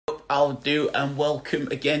I'll do, and welcome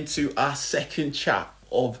again to our second chat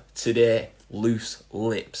of today, Loose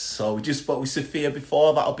Lips. So we just spoke with Sophia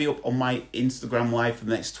before. That'll be up on my Instagram live for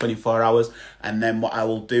the next 24 hours. And then what I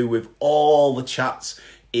will do with all the chats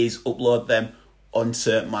is upload them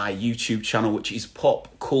onto my YouTube channel, which is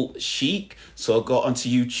Pop Cult Chic. So go onto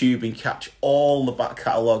YouTube and catch all the back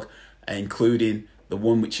catalogue, including the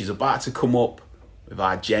one which is about to come up with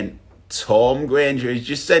our gent Tom Granger. He's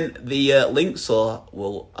just sent the link, so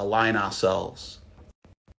we'll align ourselves.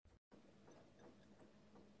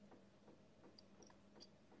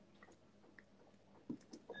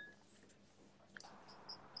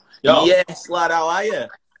 Yo. Yes, lad, how are you?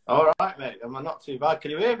 All right, mate. Am I not too bad?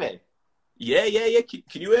 Can you hear me? Yeah. Can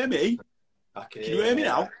you hear me? Can you hear me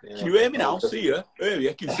now? Yeah. Can you hear me now? See you. Hear me?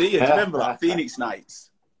 I can see you. Do you remember that Phoenix nights?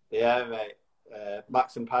 Yeah, mate.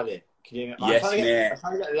 Max and Paddy. Can you hear me? Yes, mate. I'm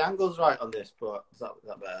trying to get the angles right on this, but is that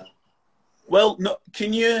better? Well, no.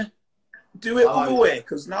 Can you do it other way?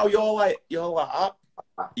 Because now you're like up.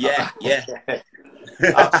 Yeah.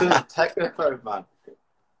 Absolute technophobe, man.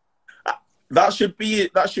 That should be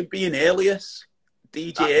an alias.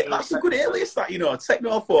 DJ, that's a good alias, that,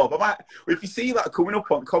 technophobe. If you see that coming up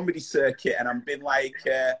on Comedy Circuit and I'm being like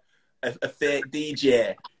a fake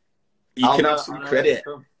DJ, you can have some credit.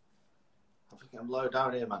 I think I'm low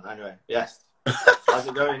down here, man. Anyway, yes. How's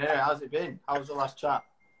it going here? How's it been? How was the last chat?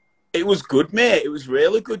 It was good, mate. It was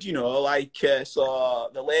really good, so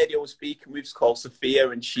the lady I was speaking with is called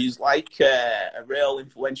Sophia, and she's like a real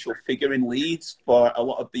influential figure in Leeds for a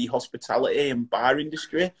lot of the hospitality and bar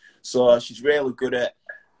industry. So she's really good at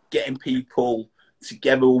getting people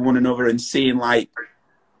together with one another and seeing like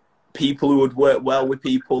people who would work well with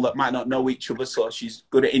people that might not know each other. So she's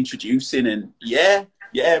good at introducing, and yeah,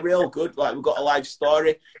 real good. Like, we've got a live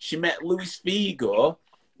story. She met Luis Figo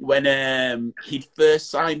when he'd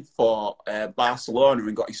first signed for Barcelona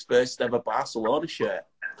and got his first ever Barcelona shirt.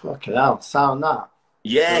 Fucking hell, sound that.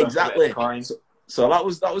 Yeah, exactly. So that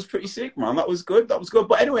was pretty sick, man. That was good.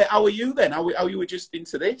 But anyway, how are you then? How you were just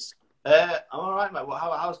into this? I'm all right, mate. Well,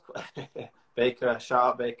 how's Baker? Shout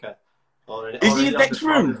out Baker. Is he in the next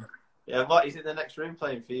room? Yeah, what? He's in the next room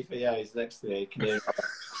playing FIFA. Yeah, he's next to me. Can you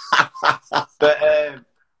But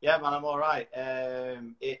yeah, man, I'm all right.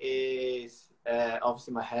 It is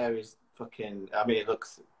obviously my hair is fucking. I mean, it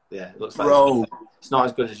looks like it's not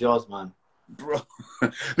as good as yours, man. Bro,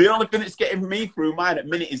 the only thing that's getting me through mine at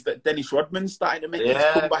the minute is that Dennis Rodman's starting to make his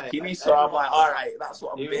comeback in. So I'm like, all right, that's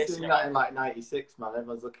what I'm basing. He was doing that in like '96, man.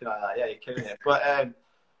 Everyone's looking like that. Yeah, you're killing it. But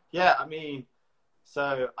yeah, I mean,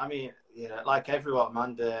 like everyone,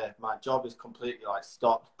 man, my job is completely like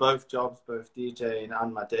stopped. Both jobs, both DJing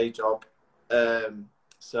and my day job.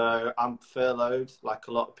 So I'm furloughed, like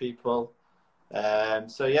a lot of people.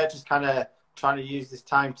 So yeah, just kind of trying to use this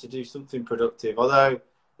time to do something productive. Although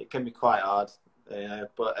it can be quite hard,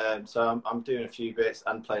 but so I'm doing a few bits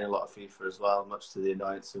and playing a lot of FIFA as well, much to the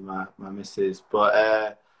annoyance of my missus.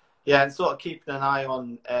 But yeah, and sort of keeping an eye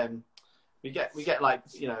on. We get like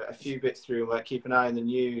a few bits through, and we're keeping an eye on the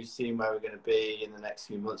news, seeing where we're going to be in the next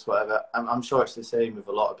few months, whatever. I'm sure it's the same with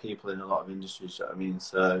a lot of people in a lot of industries. You know what I mean?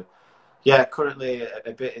 So yeah, currently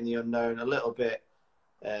a bit in the unknown, a little bit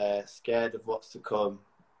scared of what's to come.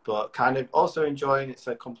 But kind of also enjoying. It's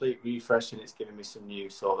a complete refresh, and it's giving me some new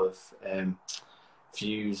sort of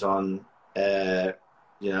views on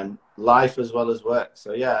life as well as work.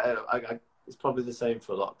 So yeah, it's probably the same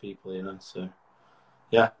for a lot of people, So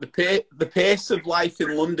yeah, the pace of life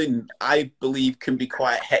in London, I believe, can be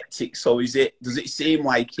quite hectic. So does it seem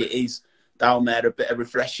like it is down there a bit of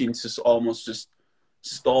refreshing to almost just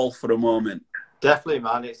stall for a moment? Definitely,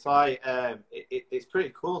 man. It's like it's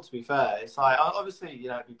pretty cool, to be fair. It's like, obviously,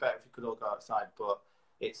 it'd be better if we could all go outside, but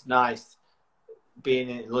it's nice being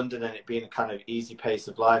in London and it being a kind of easy pace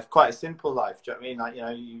of life, quite a simple life. Do you know what I mean?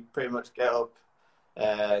 Like, you pretty much get up,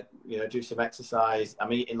 do some exercise.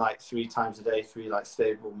 I'm eating like 3 times a day, 3 like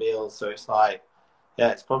stable meals. So it's like, yeah,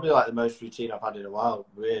 it's probably like the most routine I've had in a while.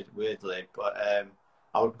 Weirdly, but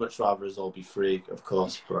I would much rather us all be free, of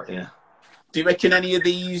course. But yeah. Do you reckon any of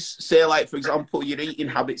these, say, like, for example, your eating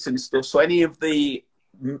habits and stuff, so any of the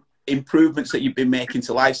improvements that you've been making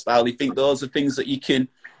to lifestyle, do you think those are things that you can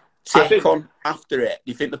take on after it?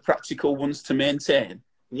 Do you think the practical ones to maintain?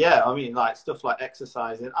 Yeah, I mean, like, stuff like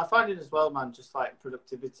exercising. I find it as well, man, just like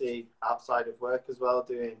productivity outside of work as well,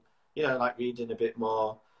 doing, like reading a bit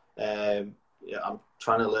more. I'm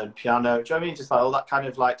trying to learn piano. Do you know what I mean? Just like all that kind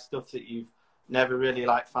of like stuff that you've never really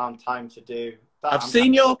like found time to do. I've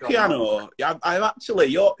seen your piano. I've actually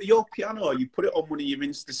your piano. You put it on one of your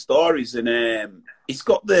Insta stories, and it's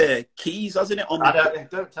got the keys, hasn't it? On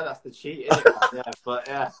don't tell us the cheat, is it? Yeah, but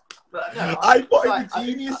yeah. But no, I thought it was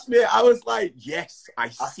genius, mate. I was like, yes, I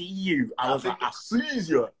see you. I see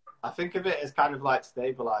you. I think of it as kind of like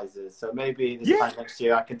stabilizers. So maybe this time next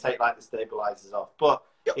year I can take like the stabilizers off. But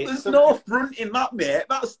there's no front in that, mate.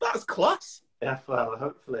 That's class. Yeah, well,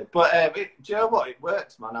 hopefully. But do you know what? It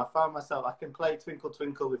works, man. I found myself, I can play Twinkle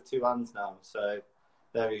Twinkle with two hands now. So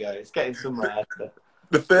there we go. It's getting somewhere.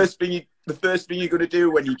 The first thing you're going to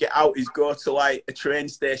do when you get out is go to like a train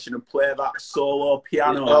station and play that solo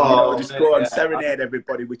piano. Oh, just go and serenade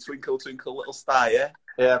everybody with Twinkle Twinkle Little Star, yeah?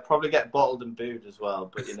 Yeah, probably get bottled and booed as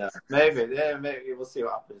well. But, maybe we'll see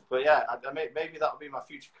what happens. But yeah, maybe that'll be my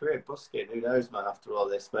future career, busking. Who knows, man, after all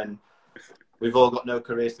this, when we've all got no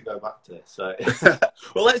careers to go back to. So,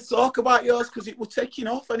 well, let's talk about yours, because it was taking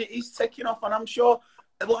off, and it is taking off. And I'm sure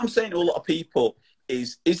what I'm saying to a lot of people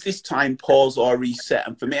is this time pause or reset?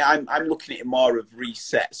 And for me, I'm looking at it more of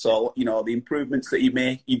reset. So, the improvements that you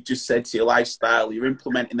make, you've just said to your lifestyle, you're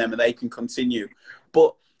implementing them and they can continue.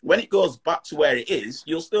 But when it goes back to where it is,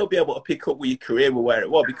 you'll still be able to pick up with your career with where it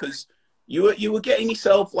was, because you were getting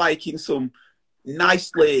yourself like in some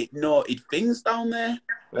nicely noted things down there.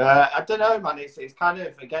 I don't know, man. It's kind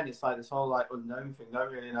of, again, it's like this whole like unknown thing. No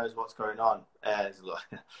one really knows what's going on.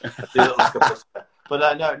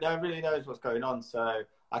 But no one really knows what's going on. So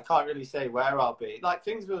I can't really say where I'll be. Like,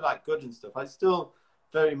 things were like good and stuff. I still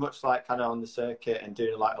very much like kind of on the circuit and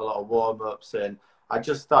doing like a lot of warm ups, and I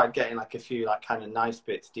just started getting like a few like kind of nice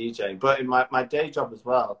bits DJing. But in my day job as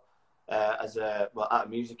well, at a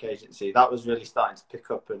music agency, that was really starting to pick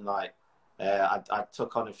up, and like I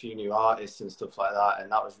took on a few new artists and stuff like that,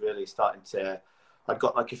 and that was really starting to. I'd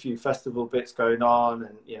got like a few festival bits going on,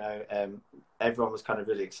 and everyone was kind of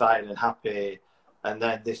really excited and happy. And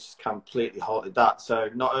then this just completely halted that. So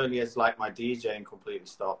not only has like my DJing completely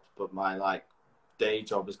stopped, but my like day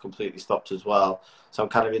job has completely stopped as well. So I'm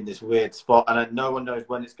kind of in this weird spot, and no one knows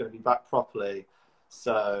when it's going to be back properly.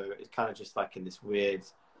 So it's kind of just like in this weird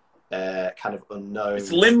kind of unknown.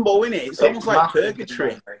 It's limbo, isn't it? It's almost like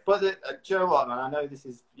purgatory. But do you know what, man? I know this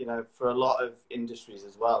is, for a lot of industries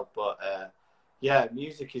as well. But yeah,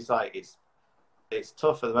 music is like, it's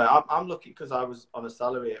tough at the moment. I'm lucky because I was on a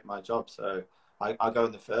salary at my job, so I go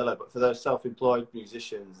in the furlough. But for those self-employed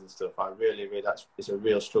musicians and stuff, it's a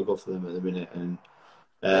real struggle for them at the minute. And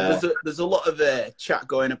there's a lot of chat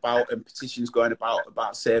going about and petitions going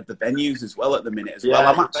about save the venues as well at the minute as well.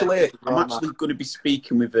 I'm actually going to be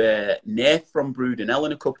speaking with Nath from Brudenell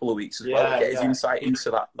in a couple of weeks as well to get his insight into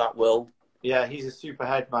that world. Yeah, he's a super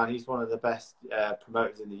head man. He's one of the best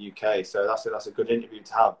promoters in the UK, so that's a good interview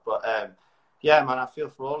to have. But yeah, man, I feel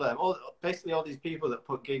for all of them. Basically, all these people that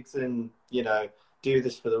put gigs in, do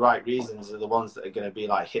this for the right reasons are the ones that are going to be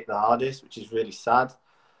like hit the hardest, which is really sad.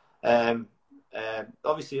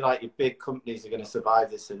 Obviously, like, your big companies are going to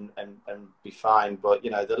survive this and be fine, but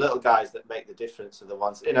the little guys that make the difference are the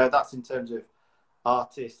ones. That's in terms of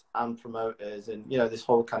artists and promoters and this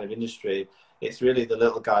whole kind of industry. It's really the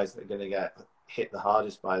little guys that are going to get hit the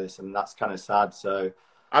hardest by this, and that's kind of sad. So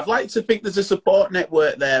I'd like to think there's a support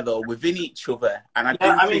network there, though, within each other. And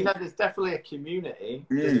there's definitely a community.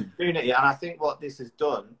 There's a community, and I think what this has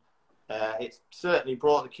done, it's certainly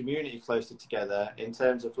brought the community closer together in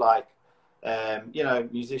terms of like,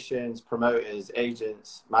 musicians, promoters,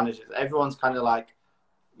 agents, managers. Everyone's kind of like,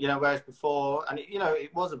 whereas before, and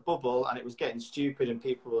it was a bubble, and it was getting stupid, and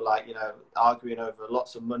people were like, arguing over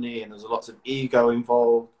lots of money, and there's lots of ego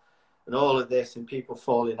involved, and all of this, and people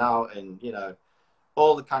falling out, and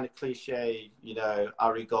all the kind of cliche,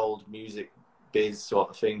 Ari Gold music biz sort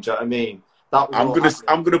of thing. Do you know what I mean?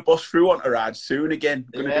 I'm gonna bust through on Raj soon again.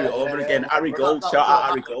 I'm gonna do it over again. Ari Gold, shout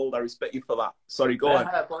out Ari Gold. I respect you for that. Sorry, go on.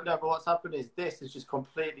 But what's happened is this has just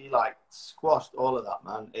completely like squashed all of that,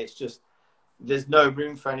 man. It's just there's no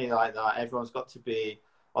room for any like that. Everyone's got to be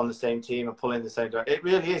on the same team and pulling the same direction. It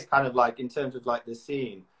really is kind of like, in terms of like the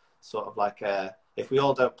scene, sort of like if we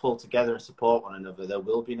all don't pull together and support one another, there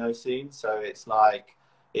will be no scene. So it's like,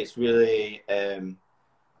 it's really,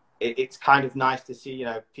 it's kind of nice to see,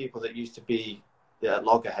 people that used to be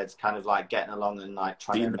loggerheads kind of like getting along and like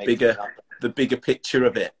trying to make the bigger picture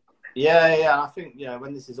of it. Yeah. And I think,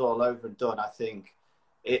 when this is all over and done, I think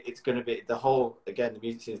it's going to be the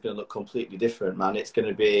music scene is going to look completely different, man. It's going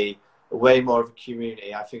to be way more of a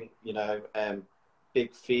community. I think,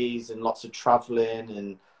 big fees and lots of traveling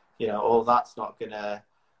and, all that's not going to,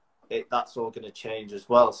 that's all going to change as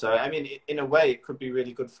well. So, I mean, in a way, it could be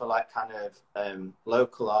really good for like kind of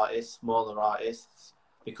local artists, smaller artists,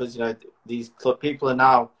 because, these people are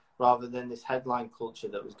now rather than this headline culture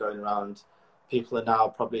that was going around. People are now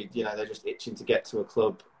probably, you know, they're just itching to get to a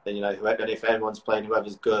club, and you know, and if everyone's playing,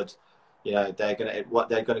 whoever's good, you know, they're gonna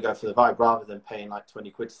go for the vibe rather than paying like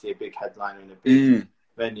 20 quid to see a big headliner in a big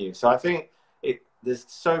venue. So I think there's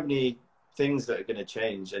so many things that are going to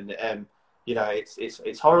change, and you know,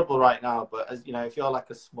 it's horrible right now. But as you know, if you're like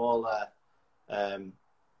a smaller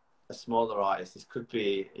artist, this could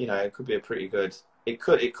be, you know, it could be a pretty good. It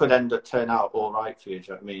could end up turn out all right for you. Do you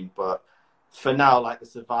know what I mean? But for now, like the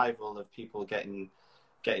survival of people getting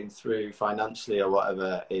through financially or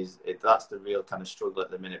whatever that's the real kind of struggle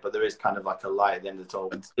at the minute. But there is kind of like a light at the end of the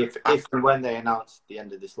tunnel if and when they announce the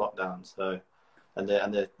end of this lockdown. So and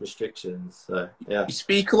the restrictions. So yeah, you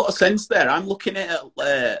speak a lot of sense there. I'm looking at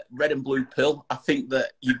Red and Blue Pill. I think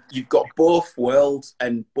that you've got both worlds,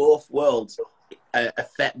 and both worlds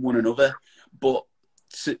affect one another. But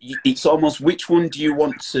it's almost, which one do you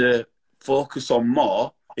want to focus on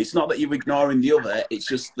more? It's not that you're ignoring the other. It's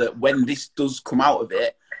just that when this does come out of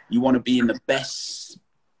it, you want to be in the best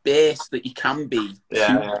space that you can be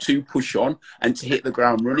to push on and to hit the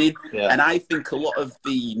ground running. Yeah. And I think a lot of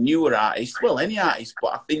the newer artists, well, any artist,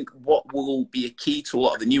 but I think what will be a key to a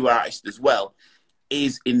lot of the newer artists as well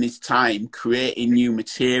is in this time creating new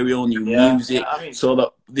material, new music, I mean, so that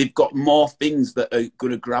they've got more things that are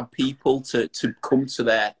going to grab people to come to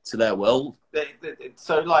their world.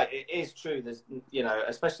 So like, it is true. There's, you know,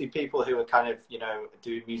 especially people who are kind of, you know,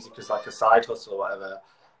 doing music as like a side hustle or whatever.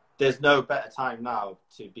 There's no better time now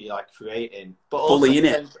to be like creating, but also fully in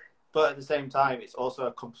it. But at the same time, it's also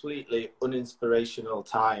a completely uninspirational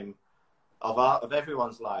time of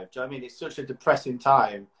everyone's life. Do you know what I mean? It's such a depressing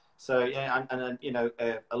time. So yeah, and you know,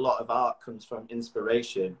 a lot of art comes from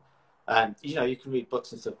inspiration, and you know, you can read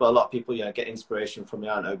books and stuff, but a lot of people, you know, get inspiration from, I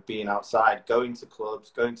don't know, being outside, going to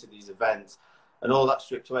clubs, going to these events, and all that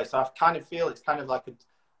stripped away. So I kind of feel it's kind of like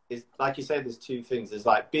it's like you say, there's two things. There's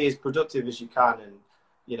like, be as productive as you can, and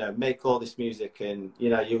you know, make all this music, and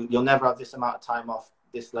you know, you'll never have this amount of time off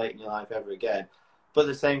this late in your life ever again. But at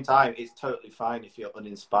the same time, it's totally fine if you're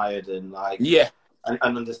uninspired and like and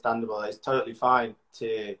understandable. It's totally fine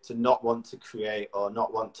to not want to create or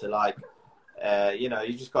not want to like, you know,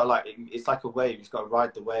 you just got to like, it's like a wave. You just got to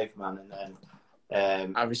ride the wave, man. And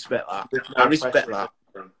then I respect that. I respect that.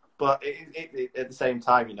 But at the same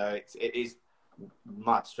time, you know, it is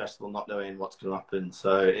mad stressful not knowing what's going to happen.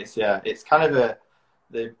 So it's kind of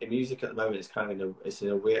the music at the moment is kind of in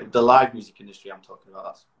a weird, the live music industry I'm talking about.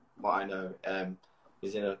 That's what I know.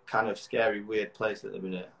 Is in a kind of scary, weird place at the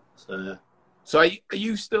minute. So are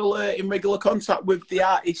you still in regular contact with the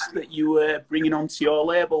artists that you were bringing onto your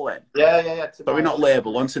label then? Yeah. Sorry, not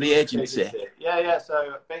label, onto the agency. Yeah.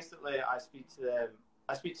 So basically, I speak to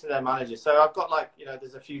their manager. So I've got like, you know,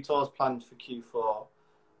 there's a few tours planned for Q4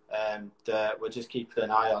 that we're just keeping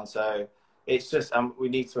an eye on. So it's just we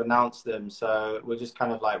need to announce them. So we're just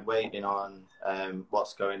kind of like waiting on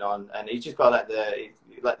what's going on, and you just got to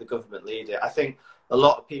let the government lead it. I think a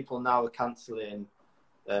lot of people now are cancelling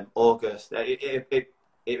August. It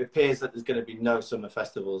appears that there's going to be no summer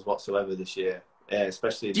festivals whatsoever this year,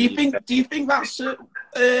 especially. Do you think that's the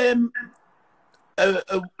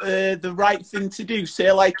right thing to do?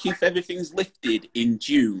 Say, like, if everything's lifted in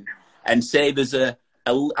June, and say there's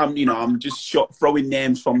I'm just throwing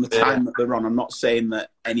names from the time that they're on. I'm not saying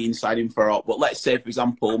that any inside info, but let's say, for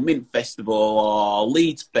example, Mint Festival or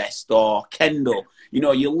Leeds Fest or Kendal. You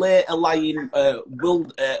know, your later lying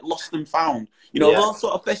Lost and Found. You know, those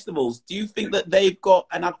sort of festivals. Do you think that they've got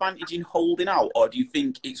an advantage in holding out, or do you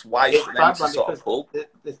think it's wise for them to sort of pull?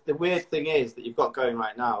 The weird thing is that you've got going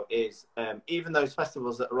right now is even those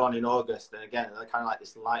festivals that are on in August, and again, they're kind of like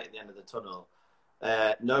this light at the end of the tunnel.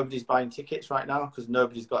 Nobody's buying tickets right now because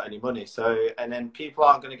nobody's got any money. So, and then people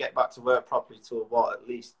aren't going to get back to work properly till at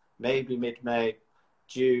least maybe mid-May,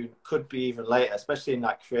 June, could be even later, especially in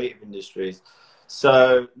like creative industries.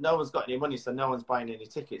 So no one's got any money, so no one's buying any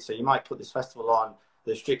tickets. So you might put this festival on,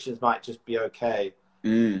 the restrictions might just be okay,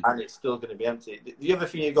 and it's still going to be empty. The other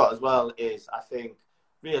thing you've got as well is, I think,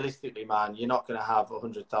 realistically, man, you're not going to have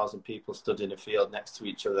 100,000 people stood in a field next to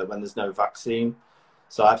each other when there's no vaccine.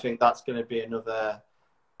 So I think that's going to be another.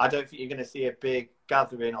 I don't think you're going to see a big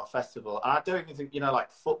gathering or festival, and I don't even think, you know,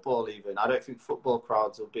 like football even. I don't think football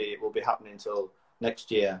crowds will be happening until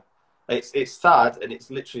next year. It's sad, and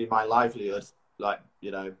it's literally my livelihood. Like, you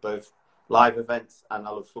know, both live events and I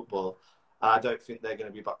love football. And I don't think they're going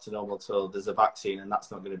to be back to normal till there's a vaccine, and that's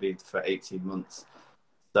not going to be for 18 months.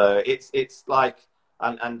 So it's like,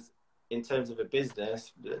 and in terms of a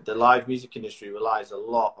business, the live music industry relies a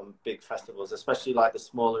lot on big festivals, especially like the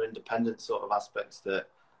smaller independent sort of aspects that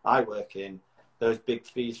I work in. those big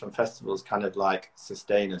fees from festivals kind of like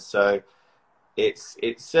sustain us. So it's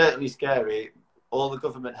certainly scary. All the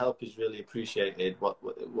government help is really appreciated,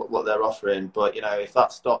 what they're offering. But you know, if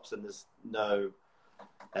that stops and there's no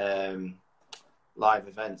live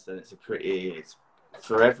events, then it's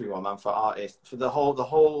for everyone, man, for artists, for the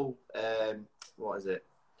whole what is it?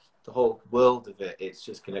 The whole world of it. It's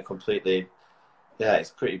just going to completely, yeah, it's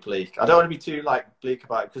pretty bleak. I don't want to be too like bleak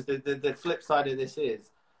about it, because the flip side of this is,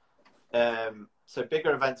 so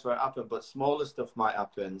bigger events won't happen, but smaller stuff might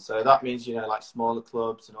happen. So that means, you know, like smaller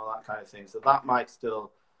clubs and all that kind of thing. So that might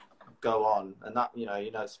still go on, and that, you know,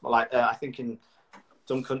 it's like I think in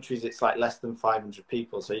some countries it's like less than 500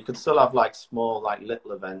 people, so you could still have like small, like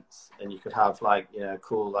little events, and you could have like, you know,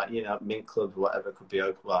 cool, like, you know, Mint Club or whatever could be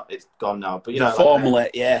open. Well, it's gone now, but you know, Formula,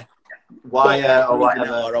 like, yeah, Wire or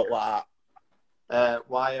whatever,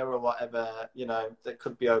 Wire or whatever, you know, that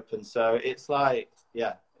could be open. So it's like,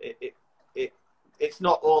 yeah, it's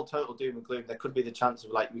not all total doom and gloom. There could be the chance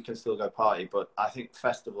of like we can still go party, but I think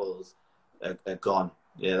festivals are gone.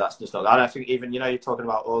 Yeah, that's just not. And I think even, you know, you're talking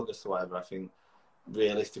about August or whatever, I think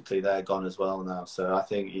realistically they're gone as well now. So I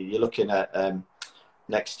think you're looking at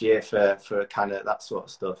next year for kind of that sort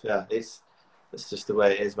of stuff. Yeah, it's just the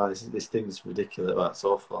way it is, man. This thing's ridiculous. Well, it's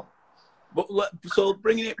awful. But so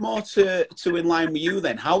bringing it more to in line with you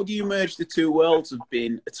then, how do you merge the two worlds of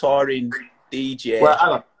being a touring DJ?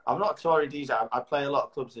 Well, I'm not a touring DJ. I play a lot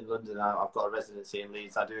of clubs in London now. I've got a residency in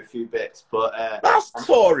Leeds. I do a few bits, but that's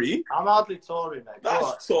touring. I'm hardly touring, mate.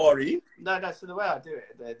 That's touring. No. So the way I do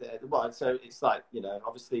it, so it's like, you know,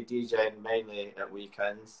 obviously DJing mainly at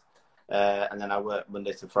weekends, and then I work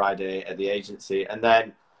Monday to Friday at the agency, and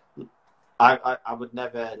then I would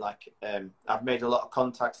never like. I've made a lot of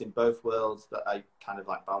contacts in both worlds that I kind of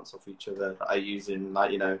like bounce off each other. That I use in,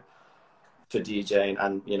 like, you know, for DJing,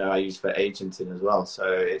 and, you know, I use for agenting as well. So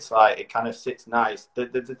it's like, it kind of sits nice.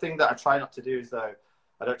 The thing that I try not to do is, though,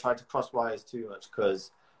 I don't try to cross wires too much,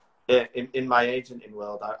 because in my agenting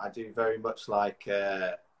world, I do very much like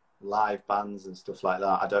live bands and stuff like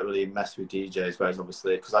that. I don't really mess with DJs, whereas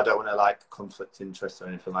obviously, because I don't want to like conflict interest or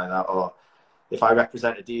anything like that. Or if I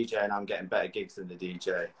represent a DJ and I'm getting better gigs than the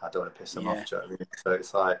DJ, I don't want to piss them off. Do you know what I mean? So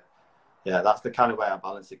it's like, yeah, that's the kind of way I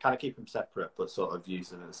balance it. Kind of keep them separate, but sort of use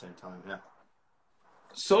them at the same time. Yeah.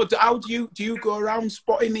 So how do you go around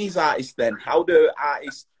spotting these artists then? How do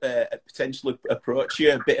artists potentially approach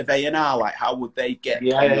you? A bit of A&R, like how would they get on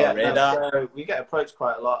your radar? No, so we get approached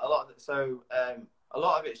quite a lot. A lot of it, so a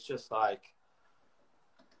lot of it's just like,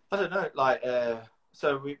 I don't know, like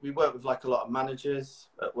so we work with like a lot of managers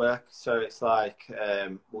at work. So it's like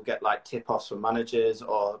we'll get like tip-offs from managers,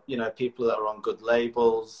 or, you know, people that are on good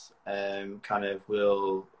labels. Kind of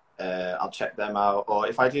will. I'll check them out, or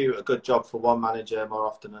if I do a good job for one manager, more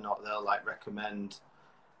often than not, they'll like recommend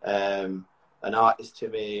an artist to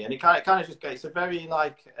me, and it kind of just gets, it's a very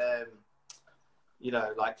like you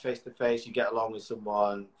know, like face to face, you get along with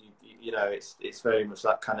someone, you know, it's very much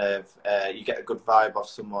that kind of you get a good vibe off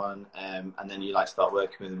someone, and then you like start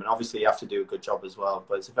working with them, and obviously you have to do a good job as well.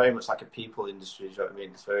 But it's very much like a people industry. Do you know what I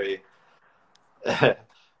mean? It's very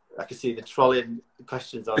I can see the trolling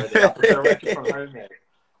questions already. I prefer working from home, mate.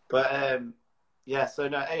 But yeah, so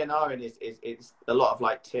no, A&R is it's a lot of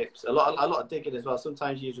like tips, a lot of digging as well.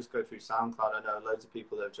 Sometimes you just go through SoundCloud. I know loads of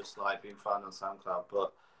people that have just like been found on SoundCloud,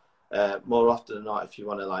 but more often than not, if you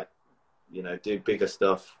want to like, you know, do bigger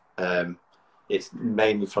stuff, it's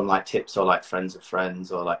mainly from like tips or like friends of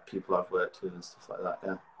friends or like people I've worked with and stuff like that.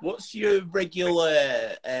 Yeah. What's your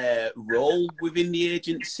regular role within the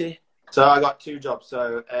agency? So I got two jobs.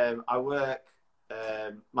 So I work.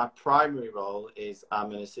 My primary role is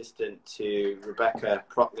I'm an assistant to Rebecca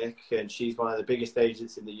Prochnick, and she's one of the biggest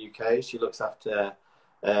agents in the UK. She looks after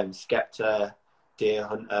Skepta, Deer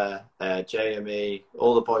Hunter, JME,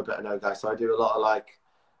 all the Boy Better Know guys. So I do a lot of like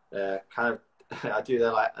kind of I do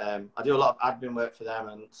a lot of admin work for them,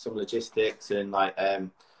 and some logistics, and like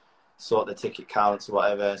sort the ticket counts or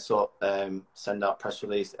whatever, send out press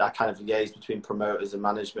release. I kind of liaise between promoters and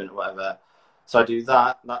management or whatever. So I do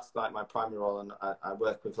that. That's like my primary role, and I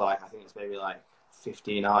work with like, I think it's maybe like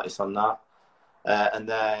 15 artists on that. And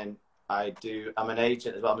then I'm an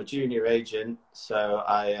agent as well. I'm a junior agent, so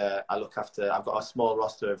I look after. I've got a small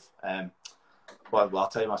roster of. Well, I'll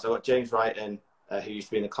tell you myself. I've got James Wrighton, who used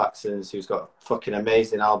to be in the Claxons, who's got a fucking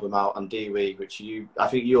amazing album out on Dewey, which I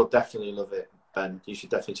think you'll definitely love it, Ben. You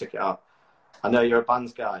should definitely check it out. I know you're a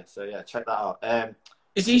bands guy, so yeah, check that out.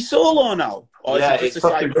 Is he solo now? Or yeah, it's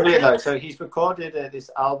fucking brilliant though. So he's recorded this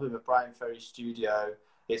album at Brian Ferry's studio.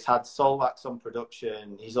 It's had Soulwax on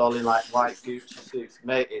production. He's all in like white Gucci suits,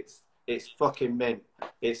 mate. It's fucking mint.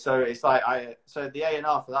 So the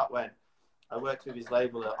A&R for that went. I worked with his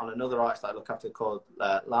label on another artist that I look after called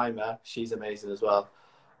Lima. She's amazing as well.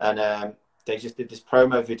 And they just did this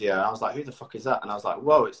promo video. And I was like, who the fuck is that? And I was like,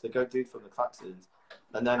 whoa, it's the Goat Dude from the Claxons.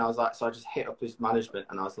 And then I was like, so I just hit up his management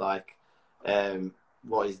and I was like,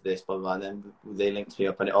 what is this? Blah, blah, blah. And then they linked me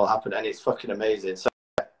up and it all happened. And it's fucking amazing. So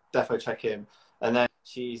definitely check him. And then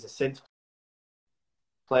she's a synth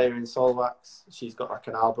player in Solvax. She's got like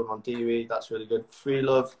an album on Dewey. That's really good. Free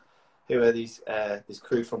Love, who are these this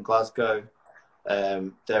crew from Glasgow.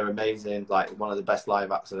 They're amazing. Like one of the best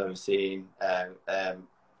live acts I've ever seen.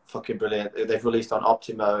 Fucking brilliant. They've released on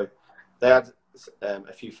Optimo. They had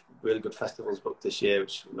a few really good festivals booked this year,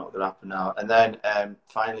 which is not going to happen now. And then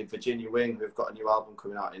finally Virginia Wing, who've got a new album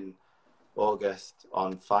coming out in August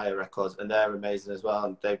on Fire Records, and they're amazing as well.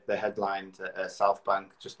 And they headlined South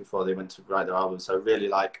Bank just before they went to write their album. So really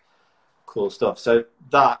like cool stuff. So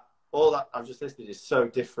all that I've just listed is so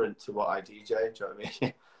different to what I DJ. Do you know what I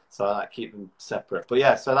mean? So I like keep them separate. But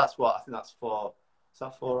yeah, so that's what I think. That's four. Is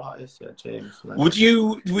that 4 artists? Yeah, James.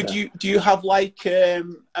 Do you have like a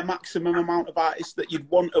maximum amount of artists that you'd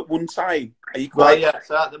want at one time? Are you quite... Well, yeah.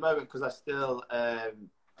 So at the moment, because I still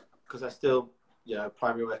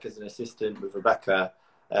primary work as an assistant with Rebecca,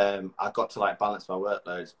 I got to like balance my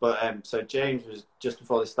workloads. But so James was just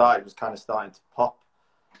before they started was kind of starting to pop,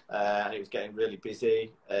 and it was getting really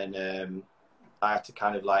busy, and I had to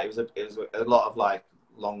kind of like it was a lot of like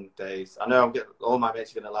long days. I know all my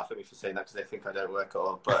mates are going to laugh at me for saying that because they think I don't work at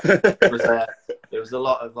all, but it was a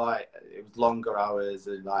lot of like, it was longer hours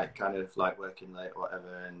and like kind of like working late or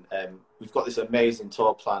whatever. And we've got this amazing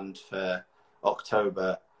tour planned for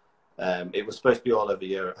October. It was supposed to be all over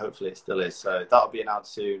Europe. Hopefully it still is. So that'll be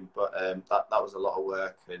announced soon. But that was a lot of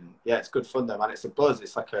work, and yeah, it's good fun though, man. It's a buzz.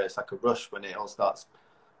 It's like a rush when it all starts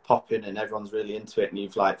popping and everyone's really into it, and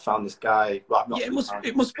you've like found this guy. Well, it must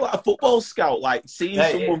be like a football scout, like seeing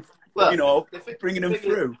someone, bringing them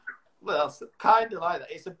through. Well, it's kind of like that.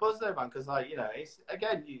 It's a buzz though, man, because like it's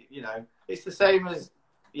again, it's the same as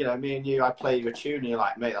me and you. I play you a tune, and you're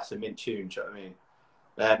like, mate, that's a mint tune. Do you know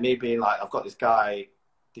what I mean? Me being like, I've got this guy,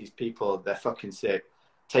 these people, they're fucking sick.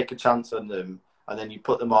 Take a chance on them, and then you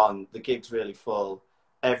put them on. The gig's really full.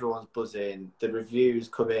 Everyone's buzzing, the reviews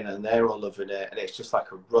come in and they're all loving it, and it's just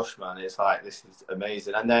like a rush, man. It's like, this is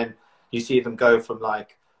amazing. And then you see them go from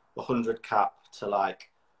like 100 cap to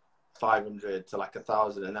like 500 to like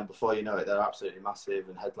 1,000, and then before you know it, they're absolutely massive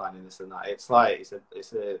and headlining this and that. It's like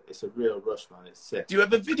it's a real rush, man. It's sick. Do you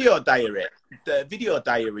have a video diary?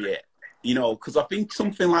 Because I think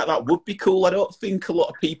something like that would be cool. I don't think a lot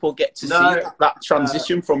of people get to see that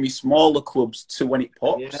transition from your smaller clubs to when it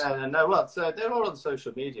pops. Yeah, no, well, so they're all on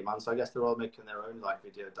social media, man. So I guess they're all making their own like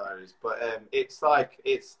video diaries. But it's like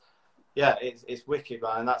it's wicked,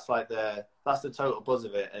 man. And that's like that's the total buzz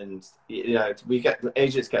of it. And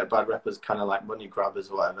agents get a bad rep as kind of like money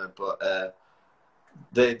grabbers or whatever. But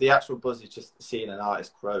the actual buzz is just seeing an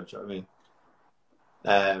artist grow. Do you know what I mean?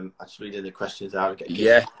 I'm just reading the questions out. Get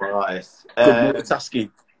gigs for artists. Good multitasking.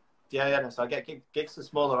 No, so I get gigs for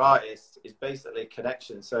smaller artists is basically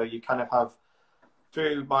connection. So you kind of have,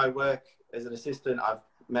 through my work as an assistant, I've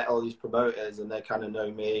met all these promoters and they kind of know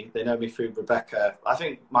me. They know me through Rebecca. I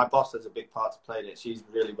think my boss has a big part to play in it. She's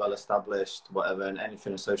really well established, whatever, and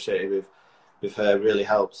anything associated with her really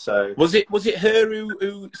helps. So was it her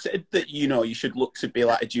who said that you should look to be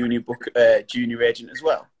like a junior agent as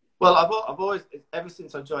well? Well, I've always, ever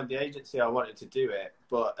since I joined the agency, I wanted to do it.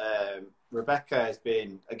 But Rebecca has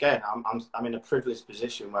been, again, I'm in a privileged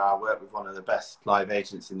position where I work with one of the best live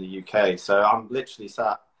agents in the UK. So I'm literally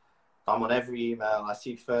I'm on every email. I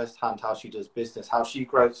see firsthand how she does business, how she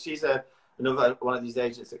grows. She's another one of these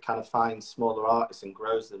agents that kind of finds smaller artists and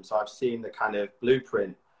grows them. So I've seen the kind of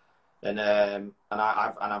blueprint, and I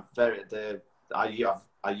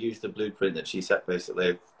use the blueprint that she set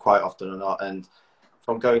basically quite often or not. And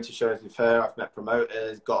from going to shows with her, I've met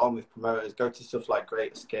promoters, got on with promoters, go to stuff like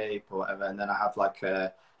Great Escape or whatever, and then I have like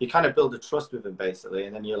you kind of build a trust with them basically,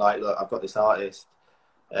 and then you're like, look, I've got this artist,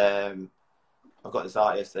 and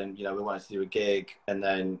we wanted to do a gig, and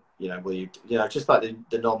then just like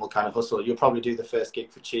the normal kind of hustle, you'll probably do the first gig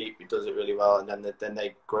for cheap, it does it really well, and then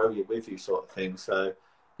they grow you with you sort of thing. So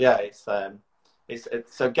yeah, it's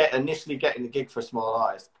initially getting the gig for a small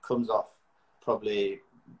artist comes off probably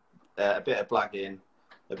a bit of blagging,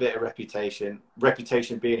 a bit of reputation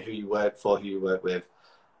being who you work for, who you work with,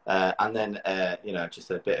 and then just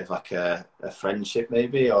a bit of like a friendship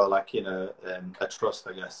maybe, or like a trust,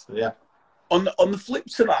 I guess. So, yeah. On the flip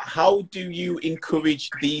to that, how do you encourage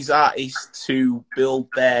these artists to build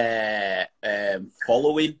their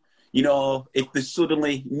following? If they're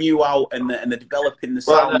suddenly new out and they're developing the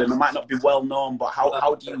sound, and they might not be well known, but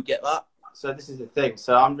how do you get that? so this is the thing.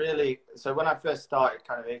 So when I first started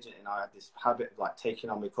kind of agenting, I had this habit of like taking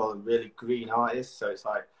on, we call them really green artists. So it's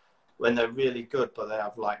like when they're really good, but they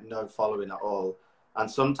have like no following at all. And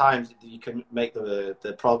sometimes you can make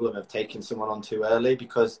the problem of taking someone on too early,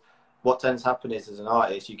 because what tends to happen is, as an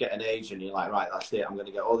artist, you get an agent, you're like, right, that's it. I'm going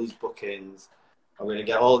to get all these bookings. I'm going to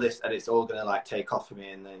get all this, and it's all going to like take off for me.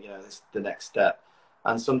 And then, this is the next step.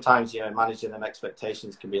 And sometimes, managing them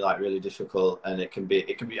expectations can be like really difficult, and it can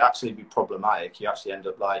be actually be problematic. You actually end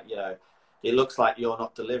up like, it looks like you're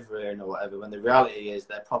not delivering or whatever, when the reality is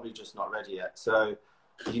they're probably just not ready yet. So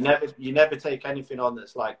you never take anything on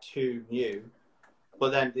that's like too new.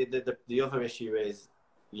 But then the other issue is,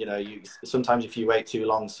 sometimes if you wait too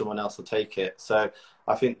long, someone else will take it. So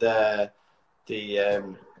I think that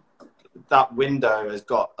window has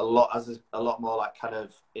got a lot more like kind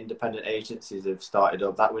of independent agencies have started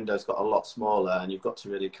up. That window's got a lot smaller, and you've got to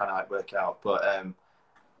really kind of like work out. But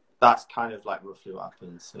that's kind of like roughly what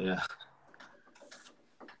happens. So, yeah.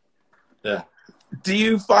 Yeah. Do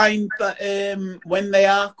you find that when they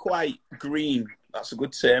are quite green, that's a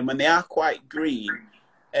good term, when they are quite green,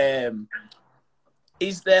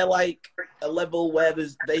 is there like a level where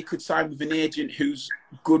they could sign with an agent who's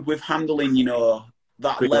good with handling,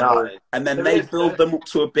 that Green level, artist. and then they build them up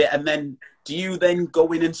to a bit, and then do you then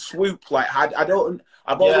go in and swoop? Like, I've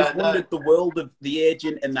always wondered the world of the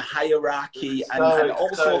agent and the hierarchy, and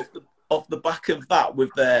also off the back of that,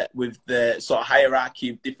 with the sort of hierarchy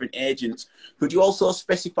of different agents, could you also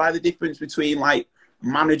specify the difference between like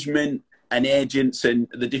management and agents and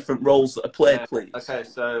the different roles that are played, please? Okay,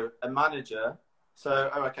 so a manager,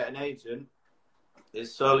 an agent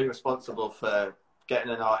is solely responsible for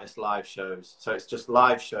getting an artist live shows. So it's just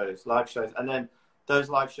live shows. And then those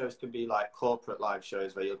live shows can be like corporate live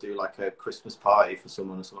shows where you'll do like a Christmas party for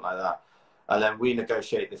someone or something like that. And then we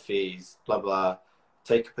negotiate the fees, blah, blah,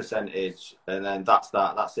 take a percentage. And then that's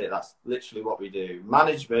it. That's literally what we do.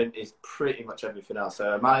 Management is pretty much everything else.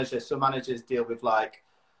 So some managers deal with like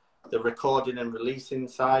the recording and releasing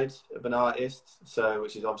side of an artist. So,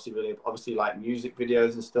 which is obviously like music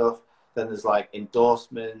videos and stuff. Then there's like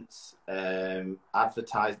endorsements,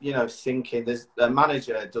 advertising, syncing. There's a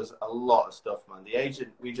manager does a lot of stuff, man. The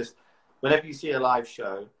agent, whenever you see a live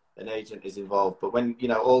show, an agent is involved. But when,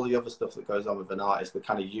 all the other stuff that goes on with an artist, the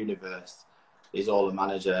kind of universe is all a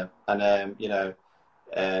manager. And, the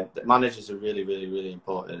managers are really, really, really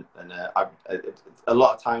important. And a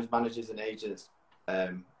lot of times managers and agents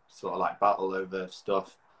sort of like battle over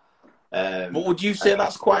stuff. But would you say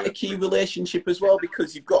that's quite a key relationship as well,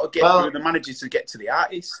 because you've got to get through the managers to get to the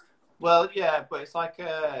artist? Well, yeah, but it's like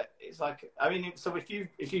I mean, so if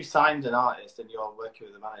you signed an artist and you're working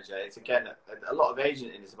with a manager, it's again a lot of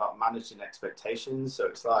agenting is about managing expectations. So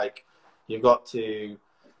it's like you've got to,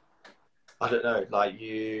 I don't know, like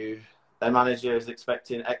a manager is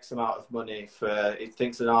expecting X amount of money it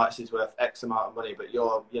thinks an artist is worth X amount of money, but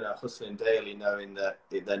you're, hustling daily knowing that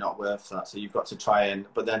they're not worth that. So you've got to try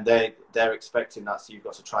but then they're expecting that. So you've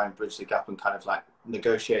got to try and bridge the gap and kind of like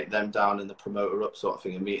negotiate them down and the promoter up sort of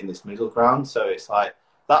thing, and meeting this middle ground. So it's like,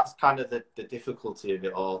 that's kind of the difficulty of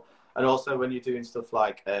it all. And also when you're doing stuff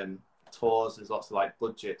like tours, there's lots of like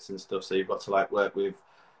budgets and stuff. So you've got to like work with,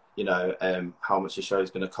 how much the show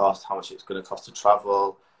is going to cost, how much it's going to cost to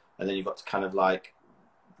travel. And then you've got to kind of like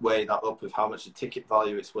weigh that up with how much the ticket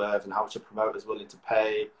value it's worth and how much a promoter is willing to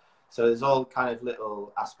pay. So there's all kind of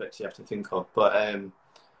little aspects you have to think of. But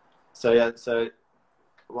so that's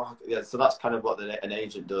kind of what an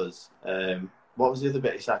agent does. What was the other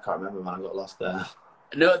bit you said? I can't remember, man. I got lost there.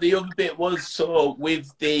 No, the other bit was, so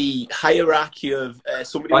with the hierarchy of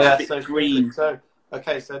somebody who's a bit green. So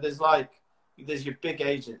there's your big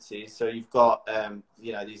agencies. So you've got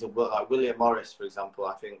these are like William Morris, for example.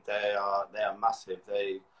 I think they are massive.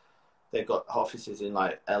 They've got offices in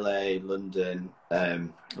like LA, London,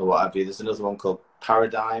 or what have you. There's another one called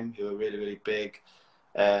Paradigm, who are really, really big.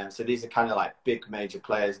 So these are kind of like big major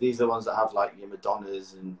players. These are the ones that have like your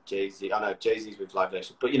Madonnas and Jay-Z. I know Jay-Z's with Live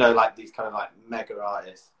Nation, but like these kind of like mega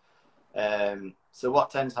artists. So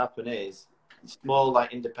what tends to happen is small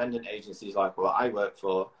like independent agencies like what I work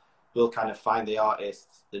for will kind of find the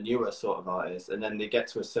artists, the newer sort of artists, and then they get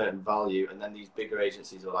to a certain value, and then these bigger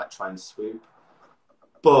agencies will like try and swoop.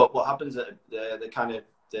 But what happens at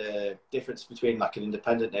the difference between like an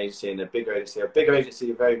independent agency and a bigger agency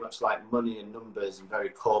are very much like money and numbers and very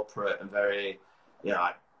corporate and very,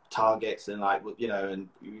 like targets and like, and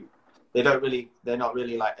they're not really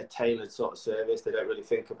like a tailored sort of service. They don't really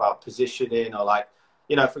think about positioning or like,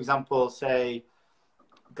 for example, say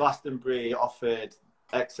Glastonbury offered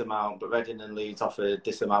X amount, but Reading and Leeds offered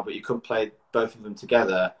this amount, but you couldn't play both of them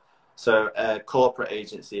together. So a corporate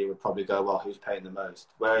agency would probably go, well, who's paying the most?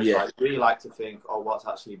 Whereas Yeah. like we like to think, oh, what's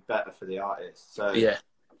actually better for the artist? So Yeah.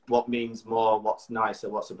 what means more, what's nicer,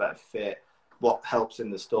 what's a better fit, what helps in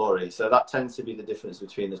the story. So that tends to be the difference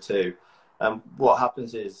between the two. What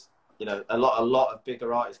happens is, you know, a lot of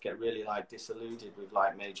bigger artists get really like disillusioned with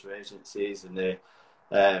like major agencies, and they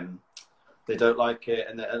don't like it,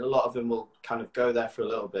 and a lot of them will kind of go there for a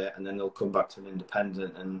little bit, and then they'll come back to an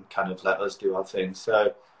independent and kind of let us do our thing.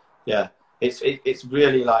 So yeah, it's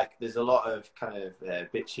really like there's a lot of kind of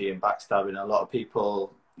bitchy and backstabbing. A lot of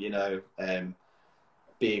people, you know,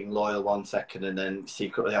 being loyal 1 second and then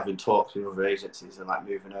secretly having talks with other agencies and like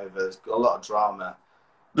moving over. There's a lot of drama.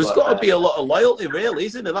 There's got to be a lot of loyalty, really,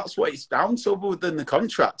 isn't it? That's what it's down to, other than the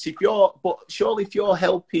contracts. But surely if you're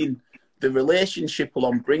helping the relationship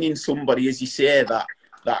along, bringing somebody, as you say, that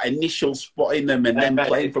initial spotting them and then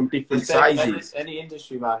playing from different sizes. Any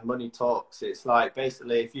industry, man, money talks. It's like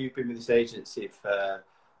basically if you've been with this agency for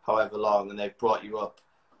however long and they've brought you up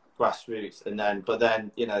grassroots, but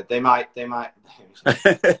then you know they might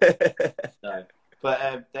no,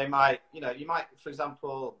 but they might, you know, you might, for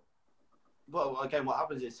example. Well, again, what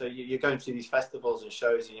happens is, so you're going to these festivals and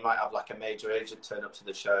shows, and you might have like a major agent turn up to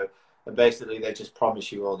the show, and basically they just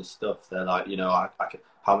promise you all this stuff. They're like, you know, I can,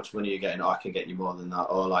 how much money are you getting? Oh, I can get you more than that.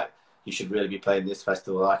 Or like, you should really be playing this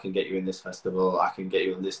festival. I can get you in this festival. I can get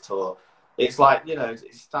you on this tour. It's like, you know,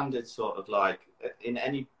 it's standard sort of like in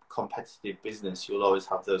any competitive business, you'll always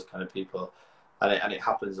have those kind of people, and it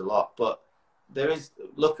happens a lot. But there is,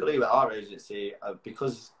 luckily with our agency,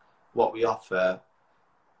 because what we offer,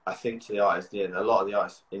 I think to the artists, yeah, a lot of the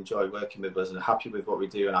artists enjoy working with us and are happy with what we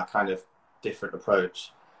do and our kind of different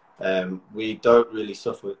approach. We don't really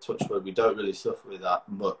suffer with, touch wood, we don't really suffer with that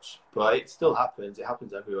much, but it still happens. It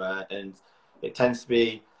happens everywhere, and it tends to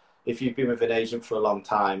be if you've been with an agent for a long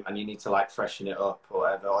time and you need to like freshen it up or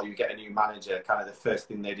whatever, or you get a new manager, kind of the first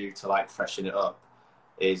thing they do to like freshen it up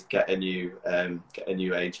is get a new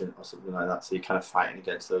agent or something like that. So you're kind of fighting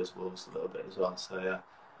against those wolves a little bit as well. So yeah.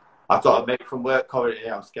 I've got to make from work comment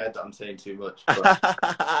here. I'm scared that I'm saying too much. But...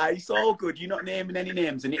 It's all good. You're not naming any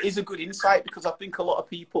names. And it is a good insight because I think a lot of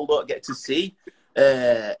people don't get to see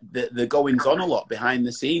the goings on a lot behind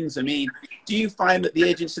the scenes. I mean, do you find that the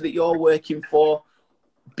agency that you're working for,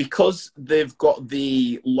 because they've got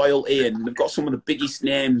the loyalty and they've got some of the biggest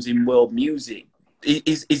names in world music,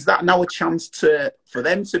 is that now a chance for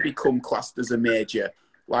them to become classed as a major?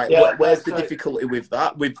 Like, yeah, where's the difficulty with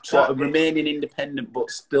that? With sort of remaining independent, but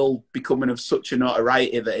still becoming of such a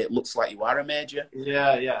notoriety that it looks like you are a major?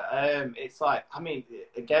 Yeah. It's like, I mean,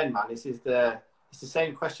 again, man, it's the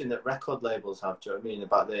same question that record labels have. Do you know what I mean?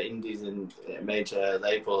 About the indies and major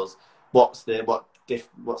labels. What's the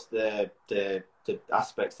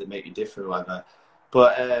aspects that make you different, or whatever.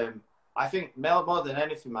 But I think more than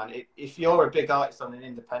anything, man, if you're a big artist on an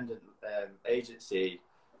independent agency,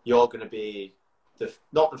 you're going to be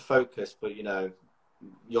not the focus, but you know,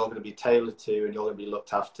 you're going to be tailored to, and you're going to be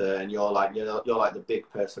looked after, and you're like the big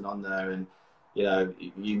person on there, and you know,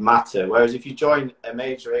 you matter. Whereas if you join a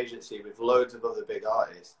major agency with loads of other big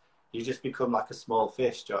artists, you just become like a small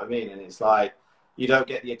fish. Do you know what I mean? And it's like you don't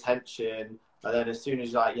get the attention, and then as soon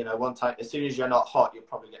as like, you know, as soon as you're not hot, you'll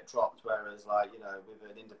probably get dropped. Whereas like, you know, with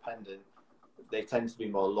an independent, they tend to be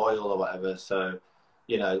more loyal or whatever. So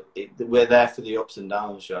you know, we're there for the ups and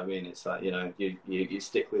downs. You know what I mean? It's like, you know, you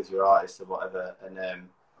stick with your artist or whatever, and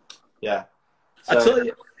yeah. So,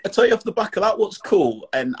 I tell you off the back of that, what's cool,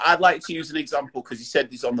 and I'd like to use an example because he said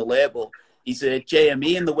he's on the label. He's a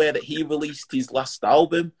JME in the way that he released his last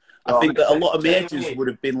album. I think that a lot of majors would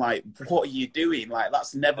have been like, "What are you doing? Like,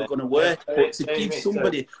 that's never going to work." But to give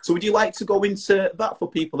somebody, so would you like to go into that for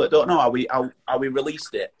people that don't know how we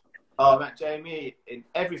released it? Oh, man, Jamie,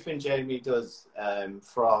 everything Jamie does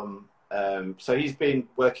so he's been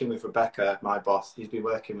working with Rebecca, my boss. He's been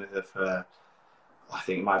working with her for, I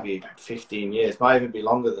think it might be 15 years, might even be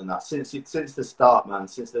longer than that. Since the start, man,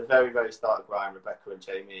 since the very, very start of Grime, Rebecca and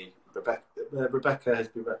Jamie, Rebecca has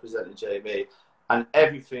been representing Jamie, and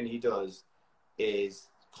everything he does is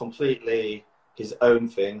completely his own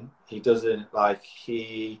thing. He doesn't like,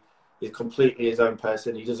 he is completely his own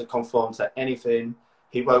person. He doesn't conform to anything.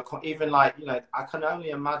 He won't even, like, you know, I can only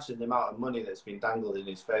imagine the amount of money that's been dangled in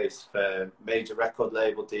his face for major record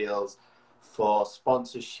label deals, for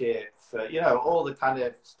sponsorship, for, you know, all the kind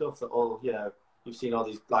of stuff that all, you know, you've seen all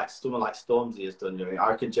these, like, someone like Stormzy has done. You know, I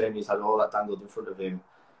reckon Jamie's had all that dangled in front of him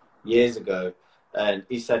years ago. And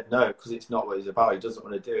he said no, because it's not what he's about. He doesn't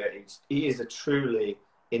want to do it. He is a truly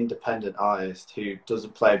independent artist who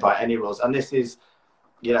doesn't play by any rules. And this is,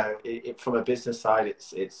 you know, from a business side,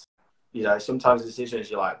 it's you know, sometimes the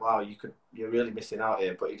decisions you're like, wow, you could you're really missing out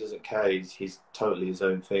here, but he doesn't care. He's totally his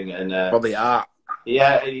own thing, and Probably are.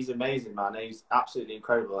 yeah, he's amazing, man. He's absolutely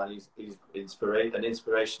incredible, and he's an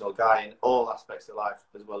inspirational guy in all aspects of life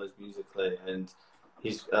as well as musically. And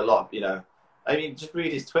he's a lot of, you know, I mean, just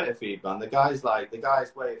read his Twitter feed, man. The guy's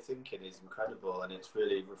way of thinking is incredible, and it's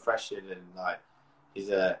really refreshing. And like, he's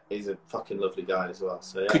a fucking lovely guy as well.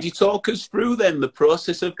 So yeah. Could you talk us through then the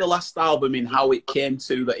process of the last album and how it came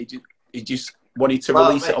to that he just wanted to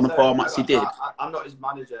release it on the formats he did? I'm not his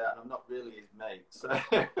manager, and I'm not really his mate, so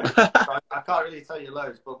I can't really tell you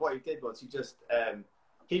loads. But what he did was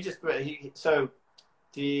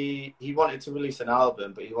he wanted to release an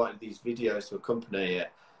album, but he wanted these videos to accompany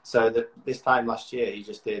it. So this time last year, he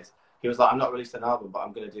was like, I'm not releasing an album, but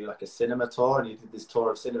I'm going to do like a cinema tour. And he did this tour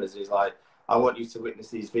of cinemas. And he's like, I want you to witness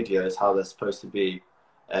these videos, how they're supposed to be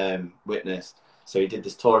witnessed. So he did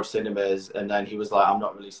this tour of cinemas, and then he was like, I'm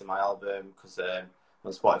not releasing my album because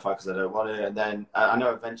on Spotify because I don't want it. And then I know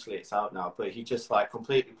eventually it's out now, but he just like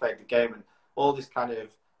completely played the game, and all this kind of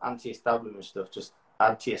anti-establishment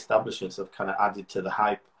stuff kind of added to the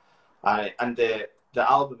hype. And the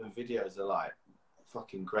album and videos are like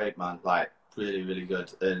fucking great, man. Like really, really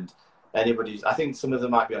good. And I think some of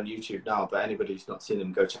them might be on YouTube now, but anybody who's not seen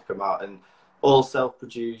them, go check them out. And all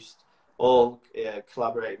self-produced, all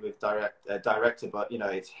collaborated with director, but you know,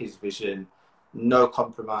 it's his vision, no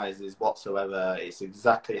compromises whatsoever. It's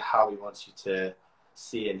exactly how he wants you to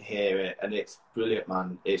see and hear it, and it's brilliant,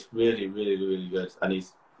 man. It's really, really, really good, and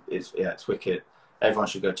it's wicked. Everyone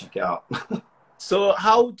should go check it out. So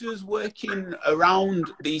how does working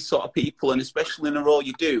around these sort of people, and especially in a role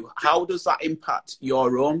you do, how does that impact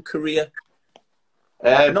your own career?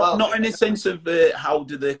 Not in the sense of how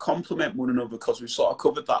do they complement one another, because we've sort of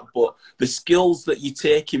covered that, but the skills that you're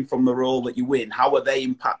taking from the role that you win, how are they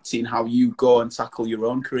impacting how you go and tackle your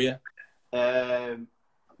own career?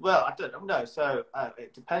 Well, I don't know. So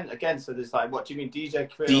it depends. Again, so there's like, what do you mean, DJ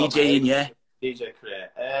career? DJing, yeah. DJ career.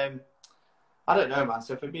 I don't know, man.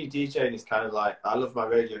 So for me, DJing is kind of like, I love my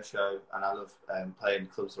radio show and I love playing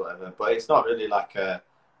clubs or whatever, but it's not really like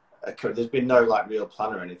there's been no like real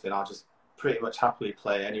plan or anything. I'll just pretty much happily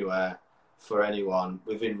play anywhere for anyone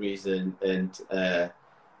within reason, and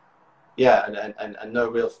yeah, and no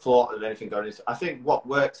real thought of anything going into. I think what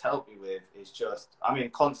work's helped me with is just, I mean,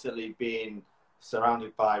 constantly being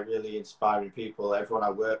surrounded by really inspiring people. Everyone I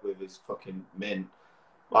work with is fucking mint.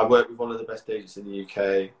 I work with one of the best agents in the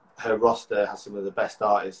UK. Her roster has some of the best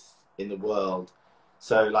artists in the world.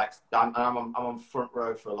 So like, I'm on front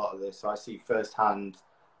row for a lot of this. So I see firsthand,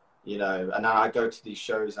 you know, and then I go to these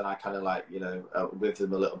shows and I kind of like, you know, with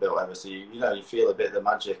them a little bit, whatever. So you know, you feel a bit of the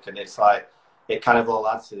magic, and it's like, it kind of all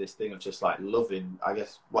adds to this thing of just like loving, I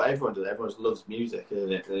guess, what everyone does. Everyone loves music,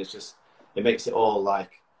 isn't it? And it's just, it makes it all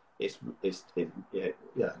like, it's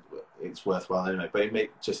worthwhile anyway. But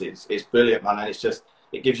it's brilliant, man. And it's just,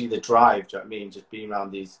 it gives you the drive. Do you know what I mean? Just being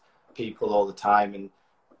around these people all the time and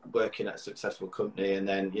working at a successful company, and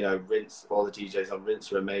then, you know, Rinse, all the DJs on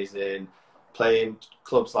Rinse are amazing. Playing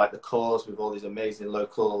clubs like the Cause with all these amazing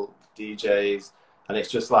local DJs, and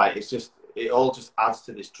it's just like, it all just adds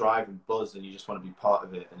to this drive and buzz, and you just want to be part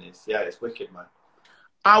of it. And it's wicked, man.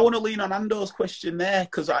 I want to lean on Ando's question there,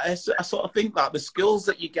 because I sort of think that the skills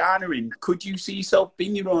that you're garnering, could you see yourself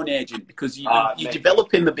being your own agent? Because you're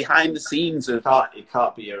developing the behind the scenes of... You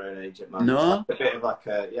can't be your own agent, man. No? It's a bit of like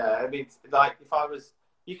I mean, like, if I was...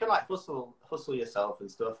 You can like hustle yourself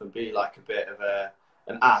and stuff and be like a bit of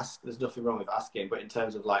an ass. There's nothing wrong with asking, but in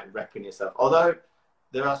terms of like repping yourself, although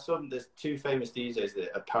there's two famous DJs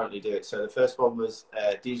that apparently do it. So the first one was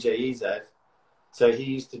DJ EZ. So he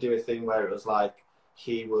used to do a thing where it was like,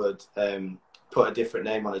 he would put a different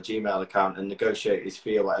name on a Gmail account and negotiate his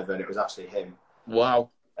fee or whatever, and it was actually him. Wow.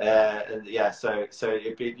 And yeah, so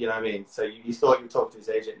it'd be, you know what I mean? So you thought you were talking to his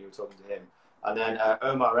agent, and you were talking to him. And then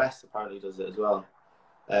Omar S apparently does it as well.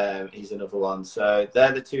 He's another one. So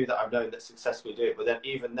they're the two that I've known that successfully do it. But then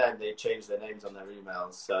even then, they change their names on their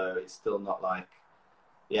emails, so it's still not like,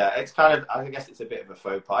 yeah, it's kind of, I guess it's a bit of a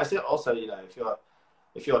faux pas. I see also, you know,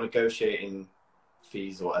 if you're negotiating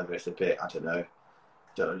fees or whatever, it's a bit, I don't know.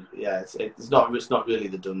 Yeah, it's not really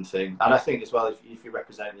the done thing. And I think as well, if you're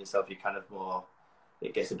representing yourself, you kind of more,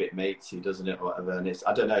 it gets a bit matesy, doesn't it, or whatever. And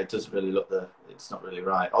I don't know, it doesn't really it's not really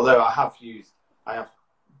right. Although I have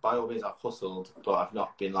by all means, I've hustled, but I've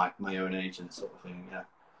not been like my own agent sort of thing. Yeah.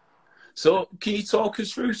 So can you talk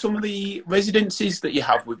us through some of the residencies that you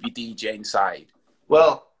have with your DJing side?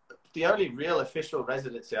 Well, the only real official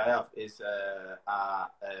residency I have is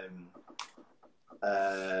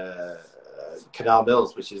Canal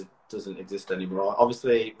Mills, which doesn't exist anymore.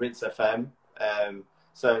 Obviously, Rinse FM.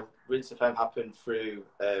 So Rinse FM happened through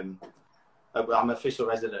I'm official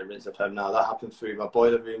resident of Rinse FM now. That happened through my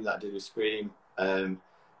boiler room that I did with Scream.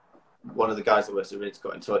 One of the guys that works at Rinse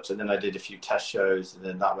got in touch, and then I did a few test shows, and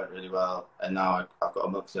then that went really well. And now I've got a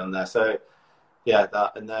monthly on there. So yeah,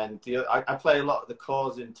 that. And then I play a lot of the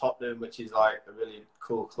Cause in Tottenham, which is like a really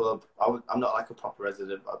cool club. I'm not like a proper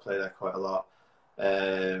resident, but I play there quite a lot.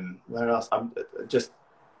 Where else? I'm just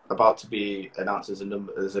about to be announced as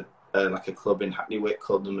like a club in Hackney Wick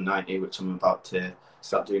called Number 90, which I'm about to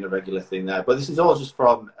start doing a regular thing there. But this is all just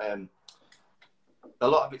from a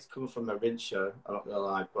lot of it's come from a Rinse show, I'm not gonna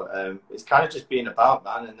lie, but it's kind of just being about,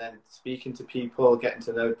 man, and then speaking to people, getting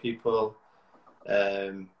to know people.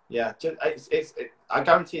 Yeah, I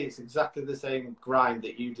guarantee it's exactly the same grind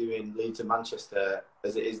that you do in Leeds and Manchester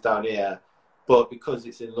as it is down here, but because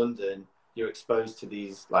it's in London, you're exposed to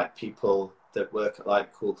these like people that work at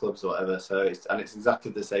like cool clubs or whatever. So it's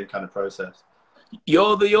exactly the same kind of process.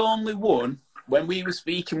 You're the only one. When we were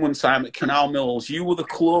speaking one time at Canal Mills, you were the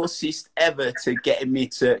closest ever to getting me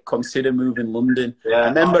to consider moving London. Yeah, I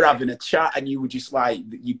remember having a chat, and you were just like,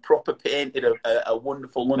 you proper painted a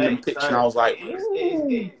wonderful London picture, and I was like,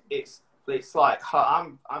 it's like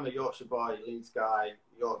I'm a Yorkshire boy, Leeds guy,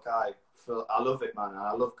 York guy. I love it, man.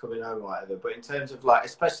 I love coming home or whatever. But in terms of like,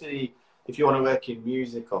 especially if you want to work in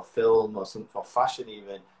music or film or something, or fashion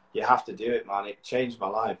even, you have to do it, man. It changed my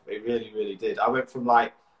life. It really, really did. I went from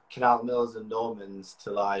like Canal Mills and Normans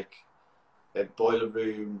to like a Boiler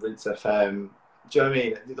Room, Rinse FM. Do you know what I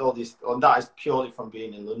mean? I did all this, and that is purely from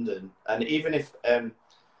being in London. And even if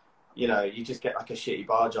you know, you just get like a shitty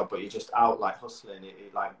bar job, but you're just out like hustling,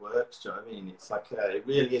 it like works. Do you know what I mean? It's like it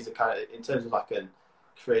really is a kind of, in terms of like a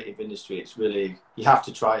creative industry, it's really, you have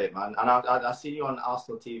to try it, man. And I see you on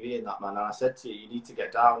Arsenal TV and that, man, and I said to you, you need to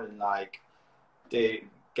get down and like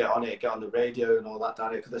get on it, get on the radio and all that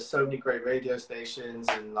down here, because there's so many great radio stations,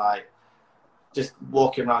 and like just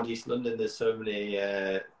walking around East London, there's so many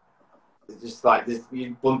just like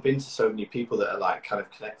you bump into so many people that are like kind of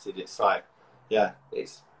connected. It's like, yeah,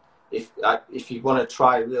 it's if you want to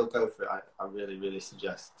try real, go for it. I really, really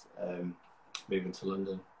suggest moving to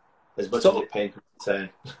London, as much as it pains me to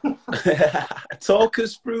say. Talk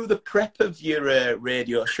us through the prep of your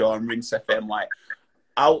radio show on Rinse FM. Like,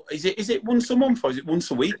 how is it once a month, or is it once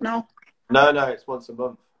a week now? No, it's once a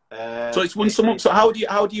month. So it's once a month. So how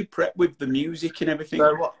do you prep with the music and everything?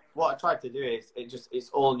 So what I tried to do is it's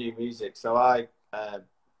all new music. So I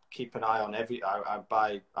keep an eye on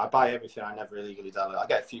I buy everything I never illegally download. I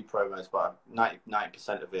get a few promos, but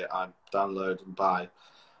 90% of it I download and buy.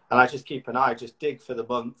 And I just keep an eye, just dig for the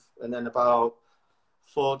month, and then about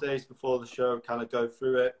 4 days before the show, kind of go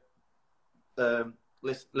through it,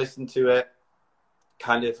 listen to it.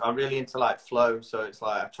 Kind of, I'm really into like flow, so it's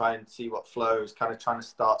like I try and see what flows, kind of trying to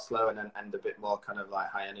start slow and then end a bit more kind of like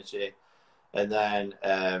high energy. And then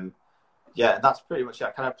yeah, that's pretty much it.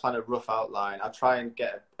 I kind of plan a rough outline. I try and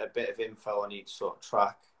get a bit of info on each sort of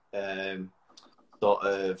track, sort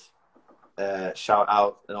of shout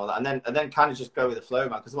out and all that, and then kind of just go with the flow,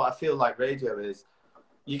 man. Because what I feel like radio is,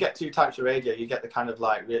 you get two types of radio. You get the kind of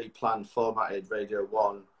like really planned, formatted Radio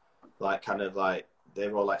 1, like kind of like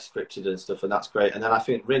they're all like scripted and stuff, and that's great. And then I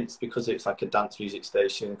think Rinse, because it's like a dance music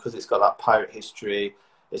station, because it's got that pirate history,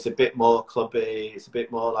 it's a bit more clubby, it's a bit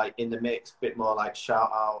more like in the mix, a bit more like shout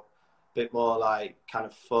out, a bit more like kind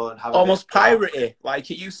of fun. Almost piratey, like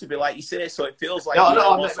it used to be, like you say, so it feels like you're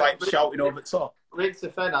almost like shouting over the top. Rinse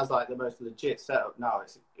FM has like the most legit setup now.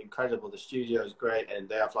 It's incredible. The studio is great, and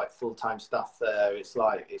they have like full-time staff there. It's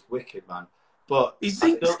like, it's wicked, man. But is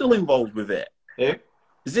Zinc still involved with it? Who?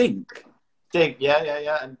 Zinc,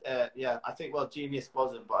 yeah, and yeah, I think, well, Genius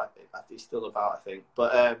wasn't, but I think he's still about, I think.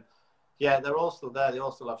 But yeah, they're all still there. They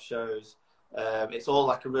all still have shows. It's all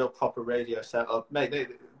like a real proper radio setup. Mate,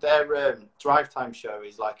 their drive time show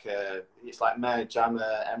is like it's like Mayor,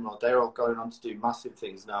 Jammer, Emerald. They're all going on to do massive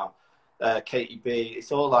things now. KTB.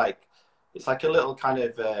 It's all like, it's like a little kind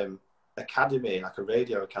of academy, like a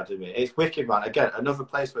radio academy. It's wicked, man. Again, another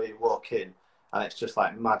place where you walk in and it's just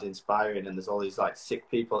like mad inspiring, and there's all these like sick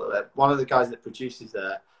people. One of the guys that produces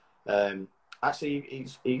there, actually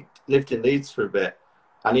he lived in Leeds for a bit,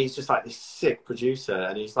 and he's just like this sick producer,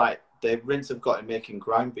 and he's like, the Rinse have got him making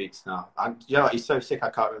grind beats now. And you know what, he's so sick I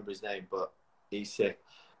can't remember his name, but he's sick.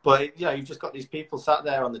 But you know, you've just got these people sat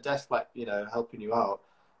there on the desk, like, you know, helping you out.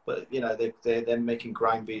 But you know, they're making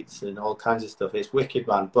grind beats and all kinds of stuff. It's wicked,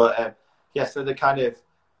 man. But yeah, so the kind of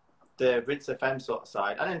the Rinse FM sort of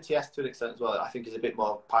side, and NTS to an extent as well, I think is a bit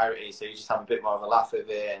more piratey. So you just have a bit more of a laugh with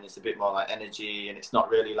it, and it's a bit more like energy, and it's not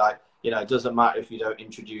really like, you know, it doesn't matter if you don't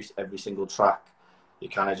introduce every single track. You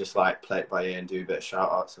kind of just like play it by ear and do a bit of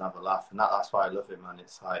shout outs and have a laugh, and that's why I love it, man.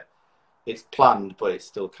 It's like, it's planned, but it's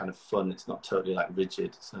still kind of fun. It's not totally like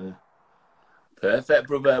rigid. So perfect,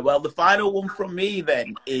 brother. Well, the final one from me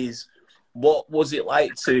then is, what was it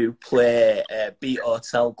like to play Beat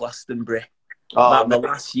Hotel Glastonbury? oh, The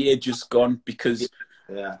last year just gone, because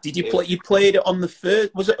yeah. did you play? You played it on the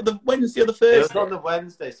first. Was it the Wednesday or the It was Thursday? on the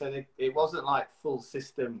Wednesday, so it wasn't like full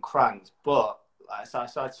system cranked, but so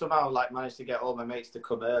I somehow like managed to get all my mates to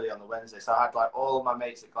come early on the Wednesday. So I had like all my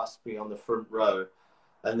mates at Glastonbury on the front row,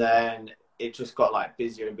 and then it just got like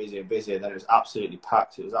busier and busier and busier. And then it was absolutely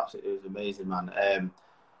packed. It was amazing, man.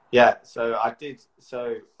 Yeah, so I did.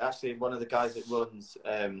 So actually, one of the guys that runs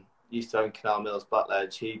used to own Canal Mills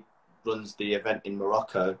Blackledge. He runs the event in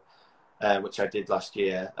Morocco, which I did last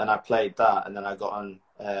year, and I played that, and then I got on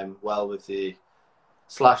well with the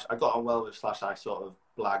Slash. I got on well with Slash. I sort of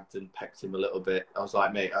blagged and pecked him a little bit. I was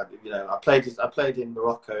like, mate, I played in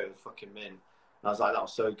Morocco. It was fucking mint. And I was like, that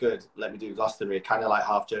was so good. Let me do Glastonbury, kind of like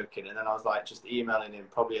half joking. And then I was like, just emailing him,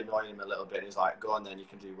 probably annoying him a little bit. And he's like, go on then, you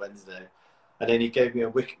can do Wednesday. And then he gave me a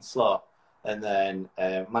wicked slot, and then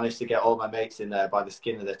managed to get all my mates in there by the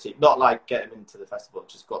skin of their teeth. Not like get them into the festival,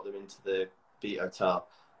 just got them into the Beat Hotel.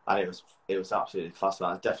 And it was absolutely class,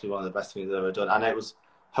 man. It's definitely one of the best things I've ever done. And it was,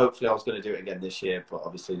 hopefully I was going to do it again this year, but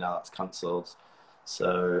obviously now that's cancelled.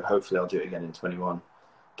 So hopefully I'll do it again in 21.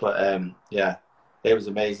 But yeah, it was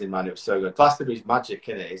amazing, man. It was so good. Glastonbury's magic,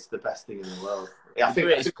 isn't it? It's the best thing in the world. I think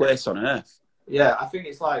it's the greatest place on earth. Yeah, I think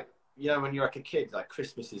it's like, when you're like a kid, like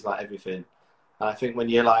Christmas is like everything. And I think when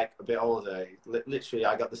you're like a bit older, literally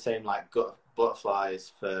I got the same like gut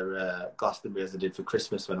butterflies for Glastonbury as I did for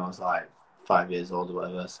Christmas when I was like 5 years old or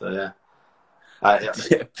whatever. So yeah.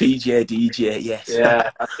 PJ, DJ, yes.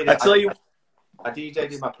 Yeah. I tell you, I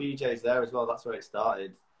DJ'd in my PJs there as well. That's where it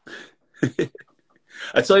started.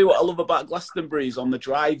 I tell you what I love about Glastonbury is on the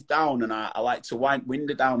drive down, and I like to wind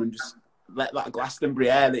window down and just let that Glastonbury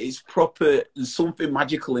air. That it's proper. There's something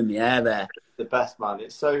magical in the air there. The best, man.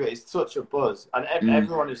 It's such a buzz, and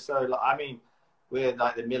everyone is so. Like, I mean, we're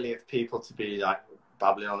like the millionth people to be like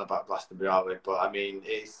babbling on about Glastonbury, aren't we? But I mean,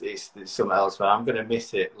 it's something else, man. I'm gonna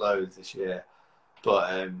miss it loads this year.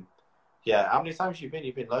 But yeah, how many times have you been?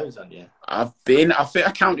 You've been loads, haven't you? I've been. I think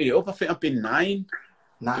I counted it up. I think I've been 9.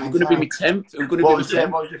 I'm going to be my 10th. What was your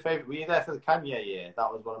favourite? Were you there for the Kanye year?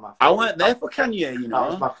 That was one of my favourites. I weren't there for Kanye, you know. That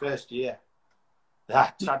was my first year.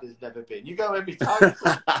 Chad has never been. You go every time.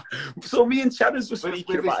 So me and Chad was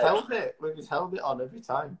speaking about it. With his helmet on every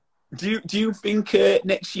time. Do you think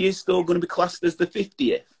next year's still going to be classed as the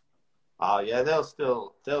 50th? Oh yeah, it'll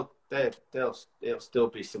still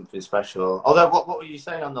be something special. Although, what were you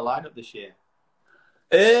saying on the lineup this year?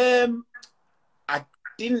 I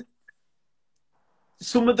didn't.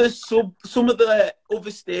 Some of the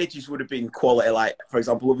other stages would have been quality, like for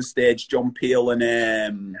example, other stage John Peel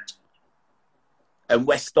and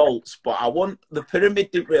West Alts, but the Pyramid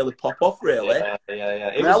didn't really pop off really.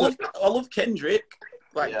 Yeah. I love Kendrick.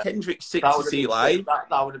 Kendrick's sick to see live.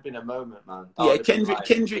 That would have been a moment, man.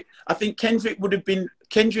 Kendrick. I think Kendrick would have been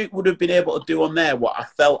able to do on there what I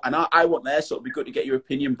felt, and I wasn't there, so it'd be good to get your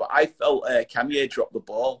opinion. But I felt Kanye dropped the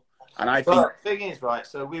ball. And the thing is, right,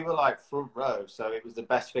 so we were like front row, so it was the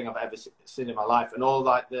best thing I've ever seen in my life. And all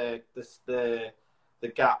like the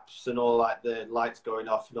gaps and all like the lights going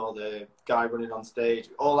off and all the guy running on stage,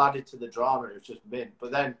 all added to the drama. It was just mint.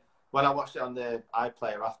 But then when I watched it on the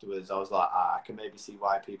iPlayer afterwards, I was like, I can maybe see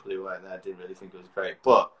why people who weren't there didn't really think it was great.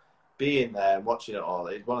 But being there and watching it all,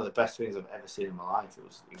 it's one of the best things I've ever seen in my life. It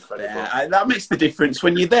was incredible. Yeah, that makes the difference.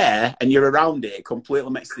 When you're there and you're around it, it completely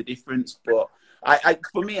makes the difference. But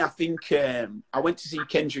for me, I think I went to see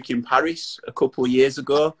Kendrick in Paris a couple of years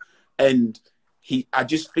ago, and I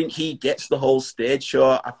just think he gets the whole stage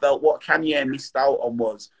show. I felt what Kanye missed out on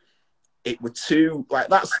was it were too like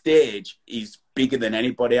that stage is bigger than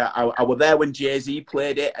anybody. I was there when Jay-Z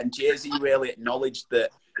played it, and Jay-Z really acknowledged that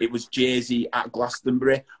it was Jay-Z at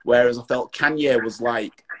Glastonbury, whereas I felt Kanye was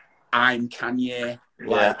like, I'm Kanye.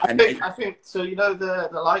 Like, yeah, I think so. You know the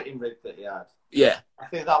lighting rig that he had. Yeah. I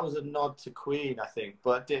think that was a nod to Queen, I think.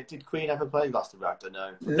 But did Queen ever play Glastonbury? I don't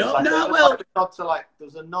know. There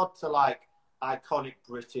was a nod to like iconic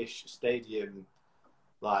British stadium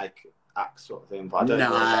like act sort of thing. But I don't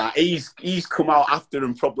know. He's come out after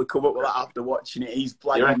and probably come up with that after watching it. He's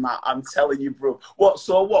playing that. I'm telling you, bro. What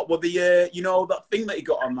were the that thing that he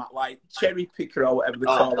got on that like cherry picker or whatever they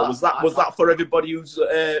call it? Was that for everybody who's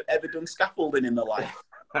ever done scaffolding in their life?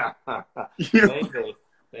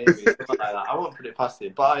 Maybe something like that. I won't put it past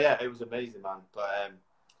him, but yeah, it was amazing, man. But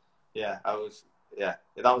I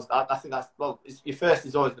think that's your first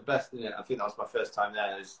is always the best, isn't it? I think that was my first time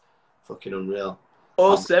there. It was fucking unreal.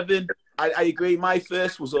 07. I agree. My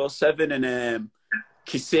first was 07, and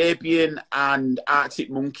Kasabian and Arctic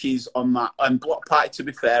Monkeys on that, and Block Party, to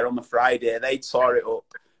be fair, on the Friday, they tore it up.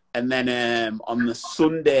 And then on the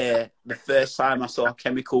Sunday, the first time I saw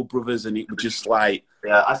Chemical Brothers, and it was just like...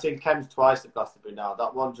 Yeah, I've seen Chems twice at Glastonbury now.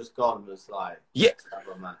 That one just gone was like... Yeah.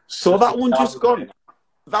 So that one just gone.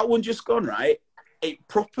 That one just gone, right? It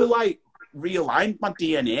proper, like, realigned my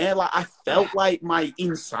DNA. Like, I felt like my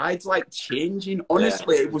insides, like, changing.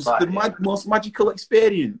 Honestly, it was the most magical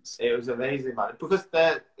experience. It was amazing, man. Because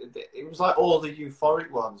it was like all the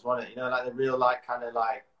euphoric ones, wasn't it? You know, like the real, like, kind of,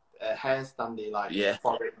 like, hairstandy, like,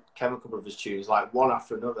 euphoric Chemical Brothers tunes, like, one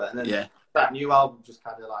after another. And then that new album just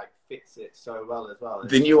kind of, like, fits it so well as well.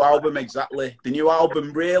 The new album, exactly. The new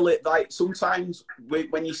album really, like, sometimes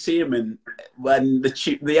when you see them and when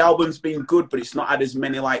the album's been good, but it's not had as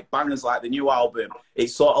many, like, bangers like the new album, it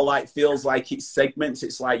sort of, like, feels like it's segments.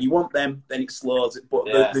 It's like, you want them, then it slows. But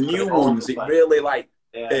the new ones, it really, like,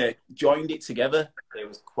 joined it together. It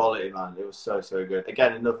was quality, man. It was so, so good.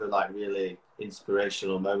 Again, another, like, really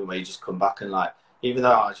inspirational moment where you just come back and, like, even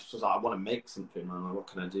though I just was like, I want to make something, man. Like, what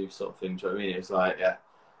can I do, sort of thing. Do you know what I mean? It was like,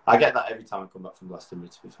 I get that every time I come back from Glastonbury,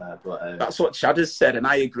 to be fair. But that's what Chad has said, and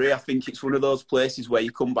I agree. I think it's one of those places where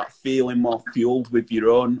you come back feeling more fueled with your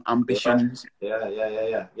own ambitions.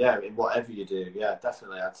 Yeah, in whatever you do. Yeah,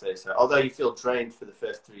 definitely, I'd say so. Although you feel drained for the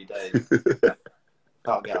first 3 days.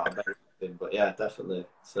 Can't get out of everything, but yeah, definitely.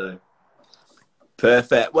 So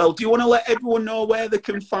perfect. Well, do you want to let everyone know where they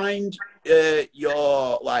can find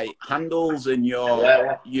your, like, handles and your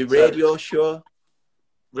radio show?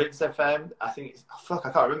 Rinse FM, I think it's, I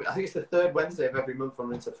can't remember. I think it's the third Wednesday of every month on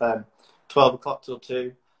Rinse FM, 12 o'clock till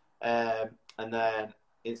 2. And then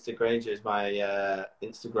Insta Granger is my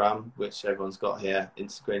Instagram, which everyone's got here,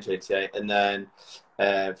 Insta Granger 88. And then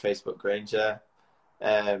Facebook Granger.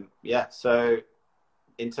 So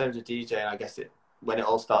in terms of DJing, I guess when it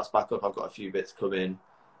all starts back up, I've got a few bits coming.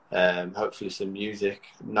 Hopefully some music.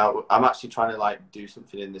 Now, I'm actually trying to, like, do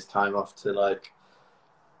something in this time off to, like...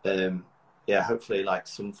 hopefully, like,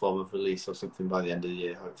 some form of release or something by the end of the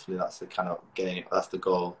year. Hopefully that's the kind of game, that's the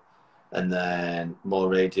goal. And then more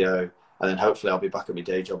radio. And then hopefully I'll be back at my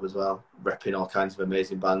day job as well, repping all kinds of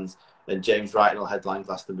amazing bands. And James Wright will headline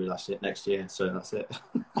Glastonbury next year. So that's it.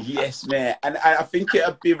 Yes, mate. And I think it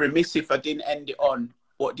would be remiss if I didn't end it on,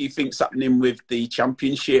 what do you think's happening with the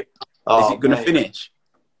championship? Is it going to finish?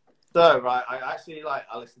 So, right, I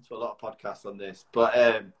listen to a lot of podcasts on this.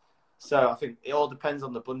 But... So I think it all depends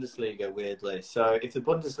on the Bundesliga, weirdly. So if the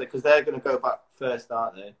Bundesliga, because they're going to go back first,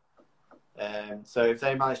 aren't they? So if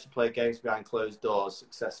they manage to play games behind closed doors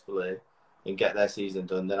successfully and get their season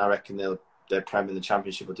done, then I reckon their Prem and the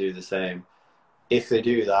Championship will do the same. If they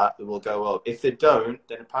do that, they will go up. If they don't,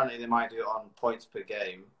 then apparently they might do it on points per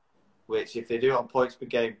game, which if they do it on points per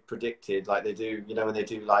game predicted, like they do, you know, when they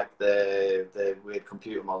do, like, the weird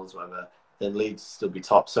computer models or whatever, then Leeds still be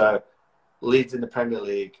top. So Leeds in the Premier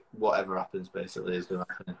League, whatever happens, basically, is going to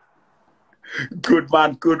happen. Good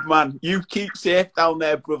man, good man. You keep safe down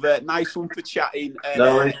there, brother. Nice one for chatting.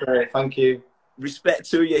 No worries, mate. Thank you. Respect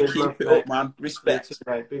to you. Keep love, it mate. Up, man. Respect. Too,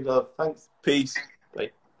 mate. Big love. Thanks. Peace. Bye.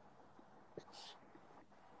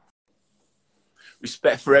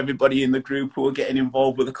 Respect for everybody in the group who are getting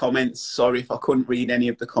involved with the comments. Sorry if I couldn't read any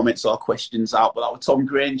of the comments or questions out, but that was Tom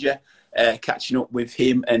Granger. Catching up with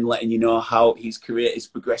him and letting you know how his career is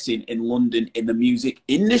progressing in London in the music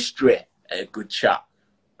industry. A good chat,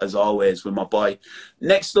 as always, with my boy.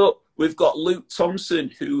 Next up, we've got Luke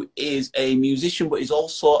Thompson, who is a musician, but he's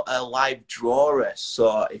also a live drawer.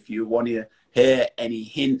 So if you want to hear any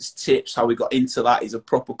hints, tips, how we got into that, he's a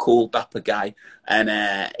proper cool, dapper guy. And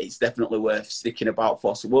it's definitely worth sticking about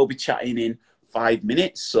for. So we'll be chatting in 5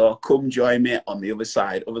 minutes. So come join me on the other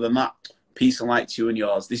side. Other than that, peace and light to you and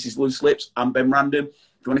yours. This is Loose Lips. I'm Ben Random.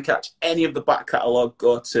 If you want to catch any of the back catalogue,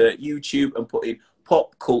 go to YouTube and put in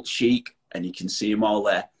Pop Cult Chic and you can see them all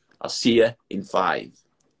there. I'll see you in 5.